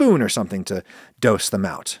need a spoon or something to dose them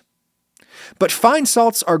out. But fine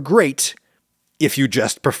salts are great if you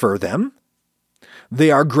just prefer them.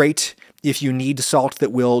 They are great if you need salt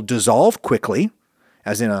that will dissolve quickly,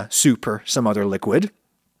 as in a soup or some other liquid.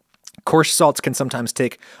 Coarse salts can sometimes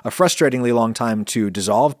take a frustratingly long time to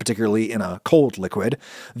dissolve, particularly in a cold liquid,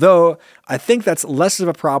 though I think that's less of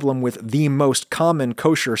a problem with the most common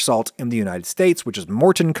kosher salt in the United States, which is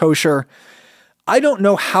Morton Kosher. I don't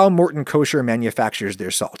know how Morton Kosher manufactures their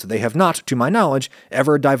salt. They have not, to my knowledge,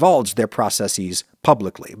 ever divulged their processes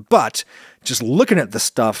publicly. But just looking at the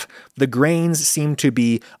stuff, the grains seem to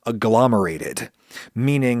be agglomerated,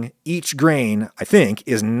 meaning each grain, I think,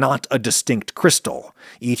 is not a distinct crystal.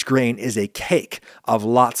 Each grain is a cake of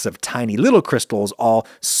lots of tiny little crystals all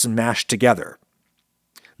smashed together.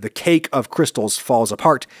 The cake of crystals falls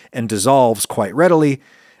apart and dissolves quite readily,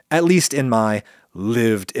 at least in my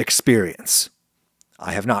lived experience.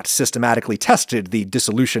 I have not systematically tested the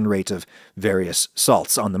dissolution rate of various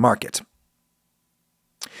salts on the market.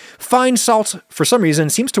 Fine salt, for some reason,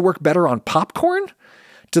 seems to work better on popcorn,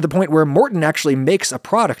 to the point where Morton actually makes a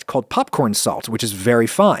product called popcorn salt, which is very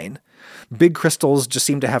fine. Big crystals just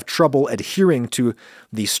seem to have trouble adhering to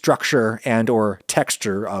the structure and or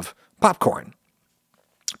texture of popcorn.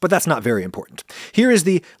 But that's not very important. Here is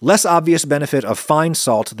the less obvious benefit of fine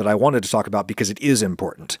salt that I wanted to talk about because it is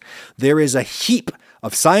important. There is a heap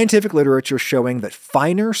of scientific literature showing that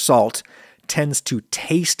finer salt tends to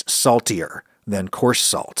taste saltier than coarse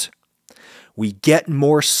salt. We get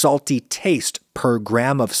more salty taste per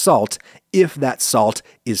gram of salt if that salt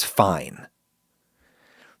is fine.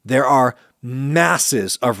 There are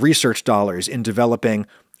masses of research dollars in developing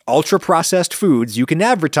ultra-processed foods you can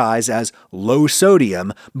advertise as low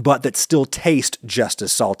sodium, but that still taste just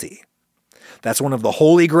as salty. That's one of the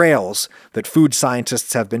holy grails that food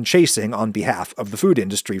scientists have been chasing on behalf of the food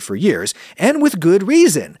industry for years, and with good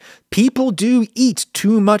reason. People do eat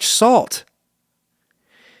too much salt.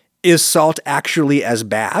 Is salt actually as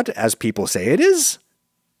bad as people say it is?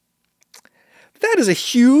 That is a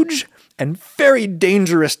huge and very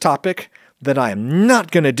dangerous topic that I am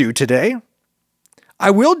not going to do today.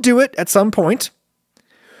 I will do it at some point,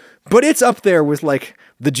 but it's up there with like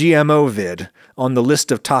the GMO vid on the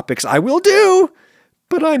list of topics I will do,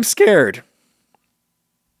 but I'm scared.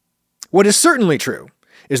 What is certainly true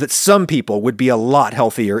is that some people would be a lot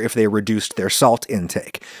healthier if they reduced their salt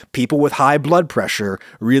intake. People with high blood pressure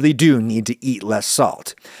really do need to eat less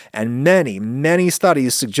salt. And many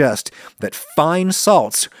studies suggest that fine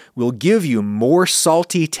salts will give you more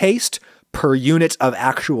salty taste per unit of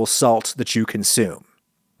actual salt that you consume.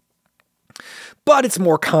 But it's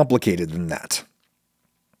more complicated than that.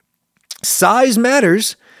 Size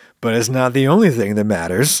matters, but it's not the only thing that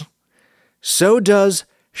matters. So does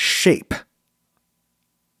shape.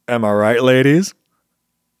 Am I right, ladies?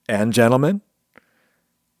 And gentlemen?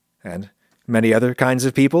 And many other kinds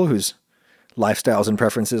of people whose lifestyles and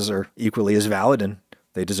preferences are equally as valid and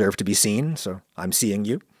they deserve to be seen, so I'm seeing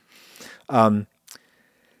you.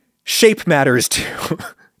 Shape matters too,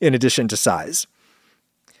 in addition to size.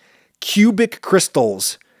 Cubic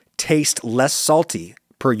crystals taste less salty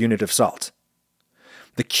per unit of salt.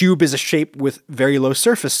 The cube is a shape with very low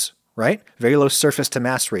surface, right? Very low surface to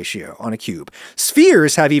mass ratio on a cube.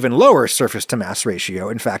 Spheres have even lower surface to mass ratio.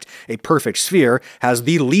 In fact, a perfect sphere has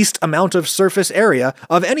the least amount of surface area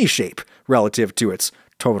of any shape relative to its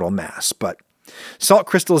total mass. But salt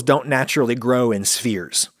crystals don't naturally grow in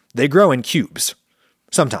spheres. They grow in cubes.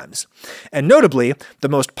 Sometimes. And notably, the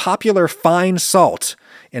most popular fine salt,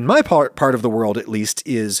 in my part of the world at least,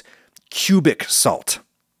 is cubic salt.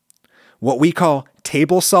 What we call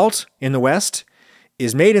table salt in the West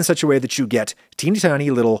is made in such a way that you get teeny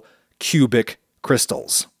tiny little cubic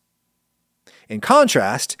crystals. In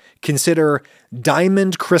contrast, consider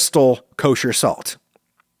diamond crystal kosher salt.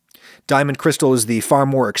 Diamond Crystal is the far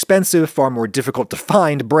more expensive, far more difficult to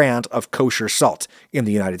find brand of kosher salt in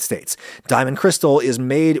the United States. Diamond Crystal is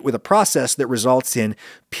made with a process that results in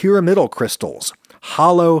pyramidal crystals,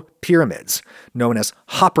 hollow pyramids, known as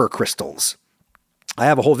hopper crystals. I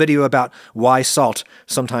have a whole video about why salt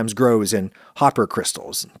sometimes grows in hopper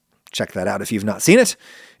crystals. Check that out if you've not seen it.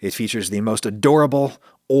 It features the most adorable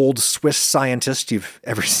old Swiss scientist you've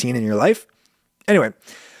ever seen in your life. Anyway,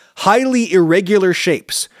 highly irregular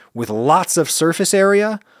shapes with lots of surface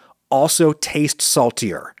area also taste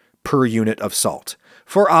saltier per unit of salt,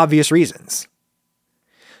 for obvious reasons.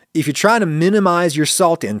 If you're trying to minimize your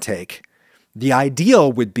salt intake, the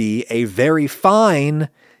ideal would be a very fine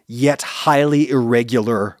yet highly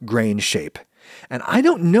irregular grain shape. And I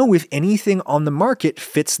don't know if anything on the market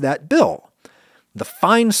fits that bill. The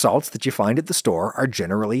fine salts that you find at the store are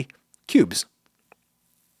generally cubes.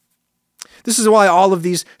 This is why all of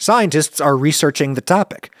these scientists are researching the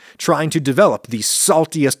topic, trying to develop the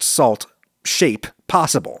saltiest salt shape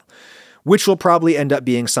possible, which will probably end up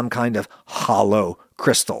being some kind of hollow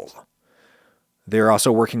crystal. They're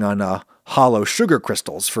also working on hollow sugar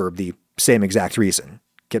crystals for the same exact reason.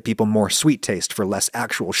 Get people more sweet taste for less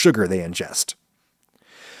actual sugar they ingest.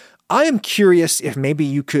 I am curious if maybe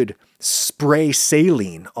you could spray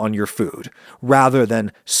saline on your food rather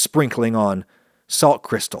than sprinkling on salt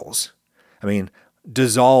crystals. I mean,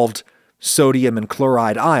 dissolved sodium and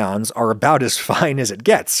chloride ions are about as fine as it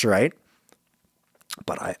gets, right?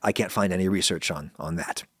 But I can't find any research on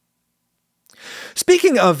that.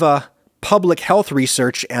 Speaking of public health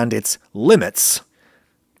research and its limits,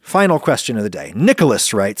 final question of the day.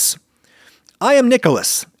 Nicholas writes, I am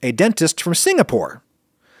Nicholas, a dentist from Singapore.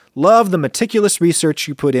 Love the meticulous research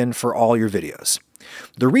you put in for all your videos.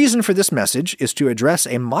 The reason for this message is to address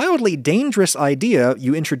a mildly dangerous idea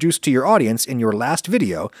you introduced to your audience in your last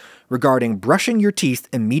video regarding brushing your teeth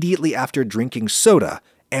immediately after drinking soda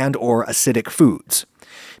and/or acidic foods,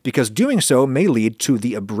 because doing so may lead to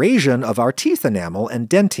the abrasion of our teeth enamel and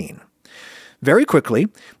dentine. Very quickly,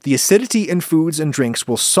 the acidity in foods and drinks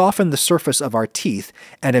will soften the surface of our teeth,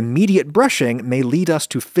 and immediate brushing may lead us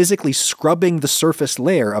to physically scrubbing the surface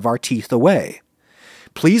layer of our teeth away.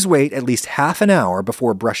 Please wait at least half an hour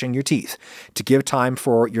before brushing your teeth to give time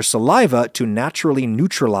for your saliva to naturally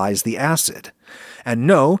neutralize the acid. And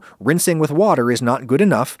no, rinsing with water is not good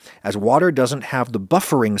enough, as water doesn't have the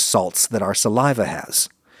buffering salts that our saliva has.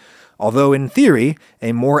 Although in theory,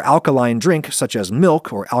 a more alkaline drink such as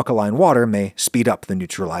milk or alkaline water may speed up the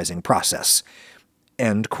neutralizing process.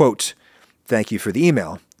 End quote. Thank you for the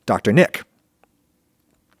email, Dr. Nick.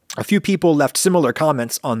 A few people left similar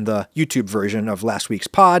comments on the YouTube version of last week's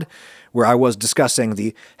pod, where I was discussing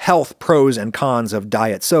the health pros and cons of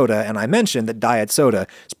diet soda, and I mentioned that diet soda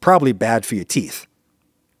is probably bad for your teeth.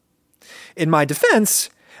 In my defense,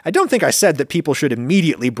 I don't think I said that people should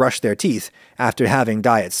immediately brush their teeth after having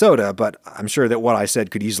diet soda, but I'm sure that what I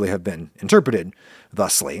said could easily have been interpreted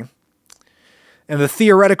thusly. And the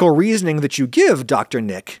theoretical reasoning that you give, Dr.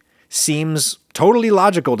 Nick, seems totally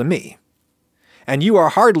logical to me. And you are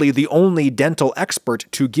hardly the only dental expert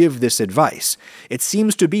to give this advice. It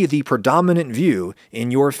seems to be the predominant view in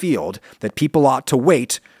your field that people ought to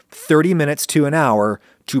wait 30 minutes to an hour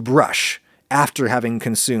to brush after having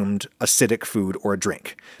consumed acidic food or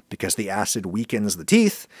drink, because the acid weakens the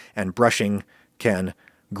teeth and brushing can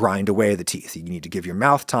grind away the teeth. You need to give your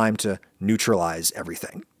mouth time to neutralize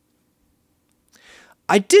everything.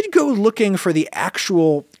 I did go looking for the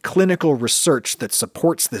actual clinical research that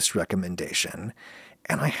supports this recommendation,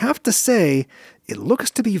 and I have to say, it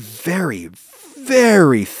looks to be very,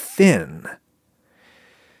 very thin.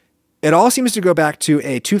 It all seems to go back to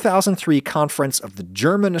a 2003 conference of the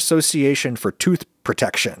German Association for Tooth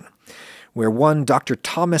Protection, where one Dr.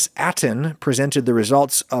 Thomas Atten presented the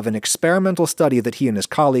results of an experimental study that he and his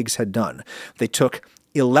colleagues had done. They took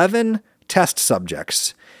 11 test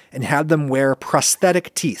subjects and had them wear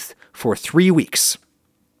prosthetic teeth for 3 weeks.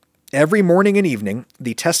 Every morning and evening,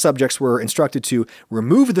 the test subjects were instructed to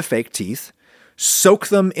remove the fake teeth, soak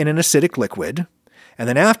them in an acidic liquid, and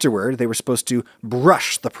then afterward, they were supposed to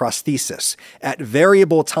brush the prosthesis at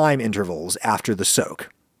variable time intervals after the soak.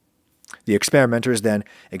 The experimenters then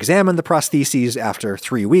examined the prostheses after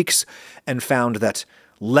 3 weeks and found that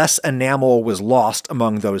less enamel was lost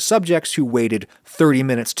among those subjects who waited 30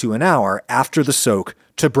 minutes to an hour after the soak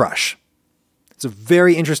to brush. It's a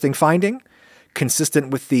very interesting finding,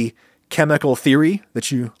 consistent with the chemical theory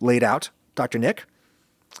that you laid out, Dr. Nick.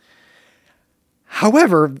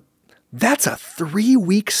 However, that's a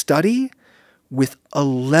 3-week study with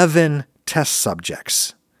 11 test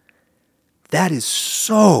subjects. That is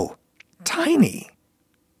so tiny.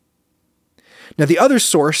 Now, the other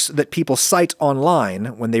source that people cite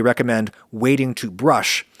online when they recommend waiting to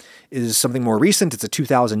brush is something more recent. It's a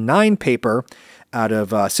 2009 paper out of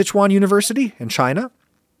Sichuan University in China.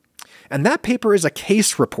 And that paper is a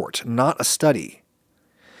case report, not a study.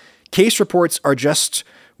 Case reports are just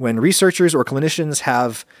when researchers or clinicians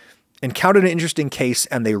have encountered an interesting case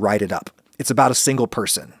and they write it up. It's about a single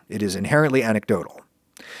person. It is inherently anecdotal.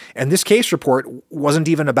 And this case report wasn't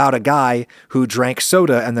even about a guy who drank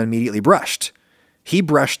soda and then immediately brushed. He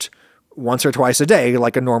brushed once or twice a day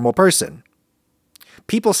like a normal person.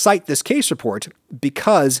 People cite this case report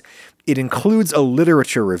because it includes a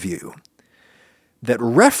literature review that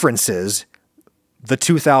references the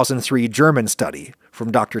 2003 German study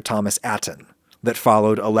from Dr. Thomas Atten that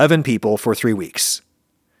followed 11 people for 3 weeks.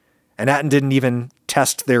 And Atten didn't even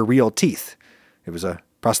test their real teeth. It was a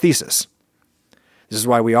prosthesis. This is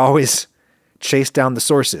why we always chase down the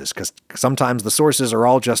sources, because sometimes the sources are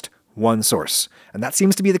all just one source. And that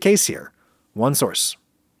seems to be the case here. One source.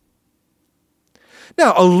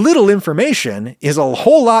 Now, a little information is a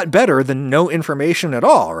whole lot better than no information at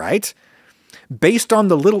all, right? Based on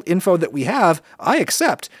the little info that we have, I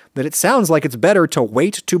accept that it sounds like it's better to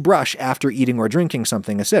wait to brush after eating or drinking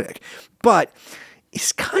something acidic. But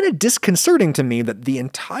it's kind of disconcerting to me that the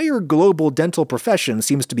entire global dental profession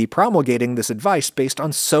seems to be promulgating this advice based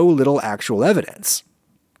on so little actual evidence.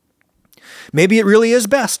 Maybe it really is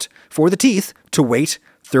best for the teeth to wait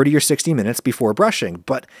 30 or 60 minutes before brushing,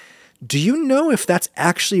 but do you know if that's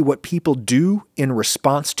actually what people do in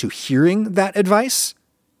response to hearing that advice?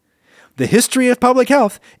 The history of public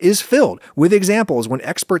health is filled with examples when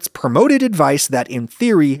experts promoted advice that in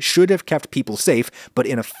theory should have kept people safe, but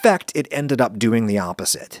in effect it ended up doing the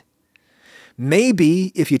opposite.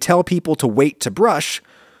 Maybe if you tell people to wait to brush,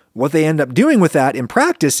 what they end up doing with that in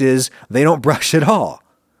practice is they don't brush at all.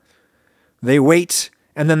 They wait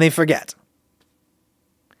and then they forget.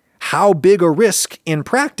 How big a risk in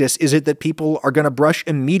practice is it that people are going to brush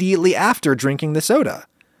immediately after drinking the soda?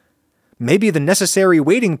 Maybe the necessary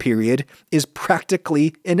waiting period is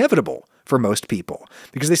practically inevitable for most people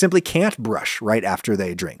because they simply can't brush right after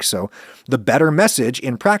they drink. So the better message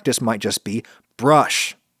in practice might just be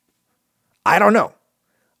brush. I don't know.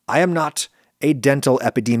 I am not a dental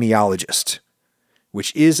epidemiologist,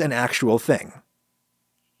 which is an actual thing.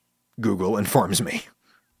 Google informs me.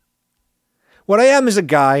 What I am is a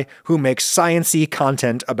guy who makes science-y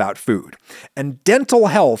content about food, and dental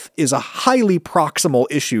health is a highly proximal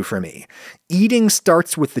issue for me. Eating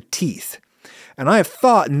starts with the teeth, and I have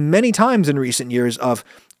thought many times in recent years of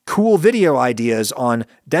cool video ideas on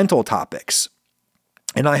dental topics,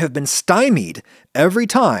 and I have been stymied every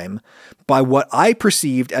time by what I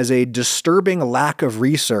perceived as a disturbing lack of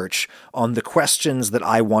research on the questions that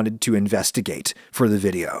I wanted to investigate for the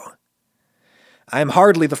video. I am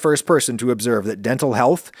hardly the first person to observe that dental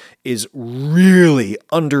health is really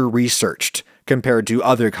under-researched compared to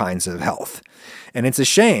other kinds of health. And it's a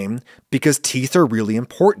shame because teeth are really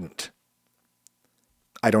important.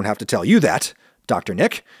 I don't have to tell you that, Dr.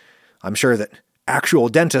 Nick. I'm sure that actual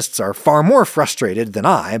dentists are far more frustrated than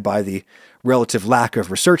I by the relative lack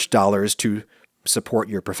of research dollars to support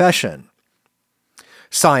your profession.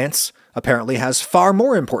 Science apparently has far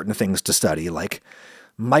more important things to study, like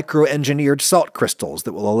micro-engineered salt crystals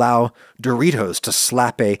that will allow Doritos to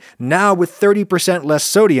slap a "now with 30% less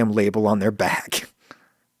sodium" label on their bag.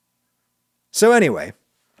 So anyway,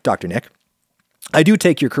 Dr. Nick, I do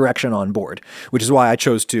take your correction on board, which is why I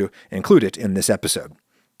chose to include it in this episode.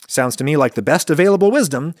 Sounds to me like the best available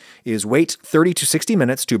wisdom is wait 30 to 60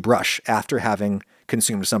 minutes to brush after having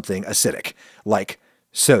consumed something acidic, like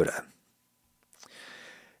soda.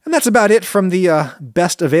 And that's about it from the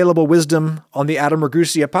best available wisdom on the Adam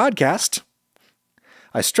Ragusea podcast.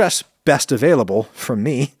 I stress best available from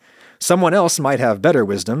me. Someone else might have better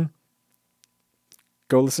wisdom.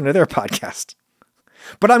 Go listen to their podcast.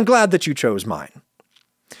 But I'm glad that you chose mine.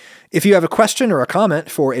 If you have a question or a comment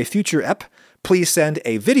for a future ep, please send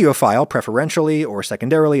a video file, preferentially or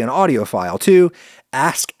secondarily an audio file, to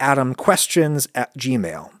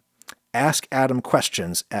askadamquestions@gmail.com.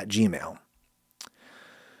 askadamquestions@gmail.com.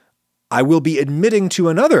 I will be admitting to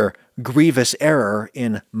another grievous error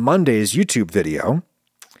in Monday's YouTube video,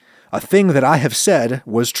 a thing that I have said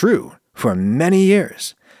was true for many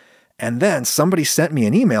years. And then somebody sent me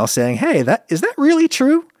an email saying, "Hey, is that really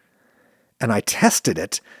true?" And I tested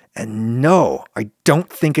it, and no, I don't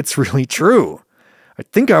think it's really true. I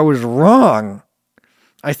think I was wrong.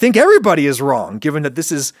 I think everybody is wrong, given that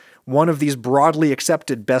this is one of these broadly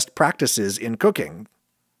accepted best practices in cooking.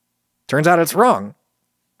 Turns out it's wrong.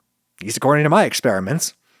 At least according to my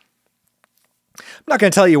experiments. I'm not going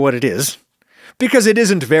to tell you what it is, because it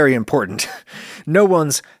isn't very important. No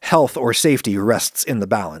one's health or safety rests in the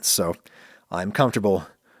balance, so I'm comfortable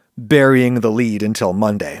burying the lead until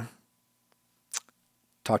Monday.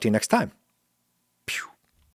 Talk to you next time.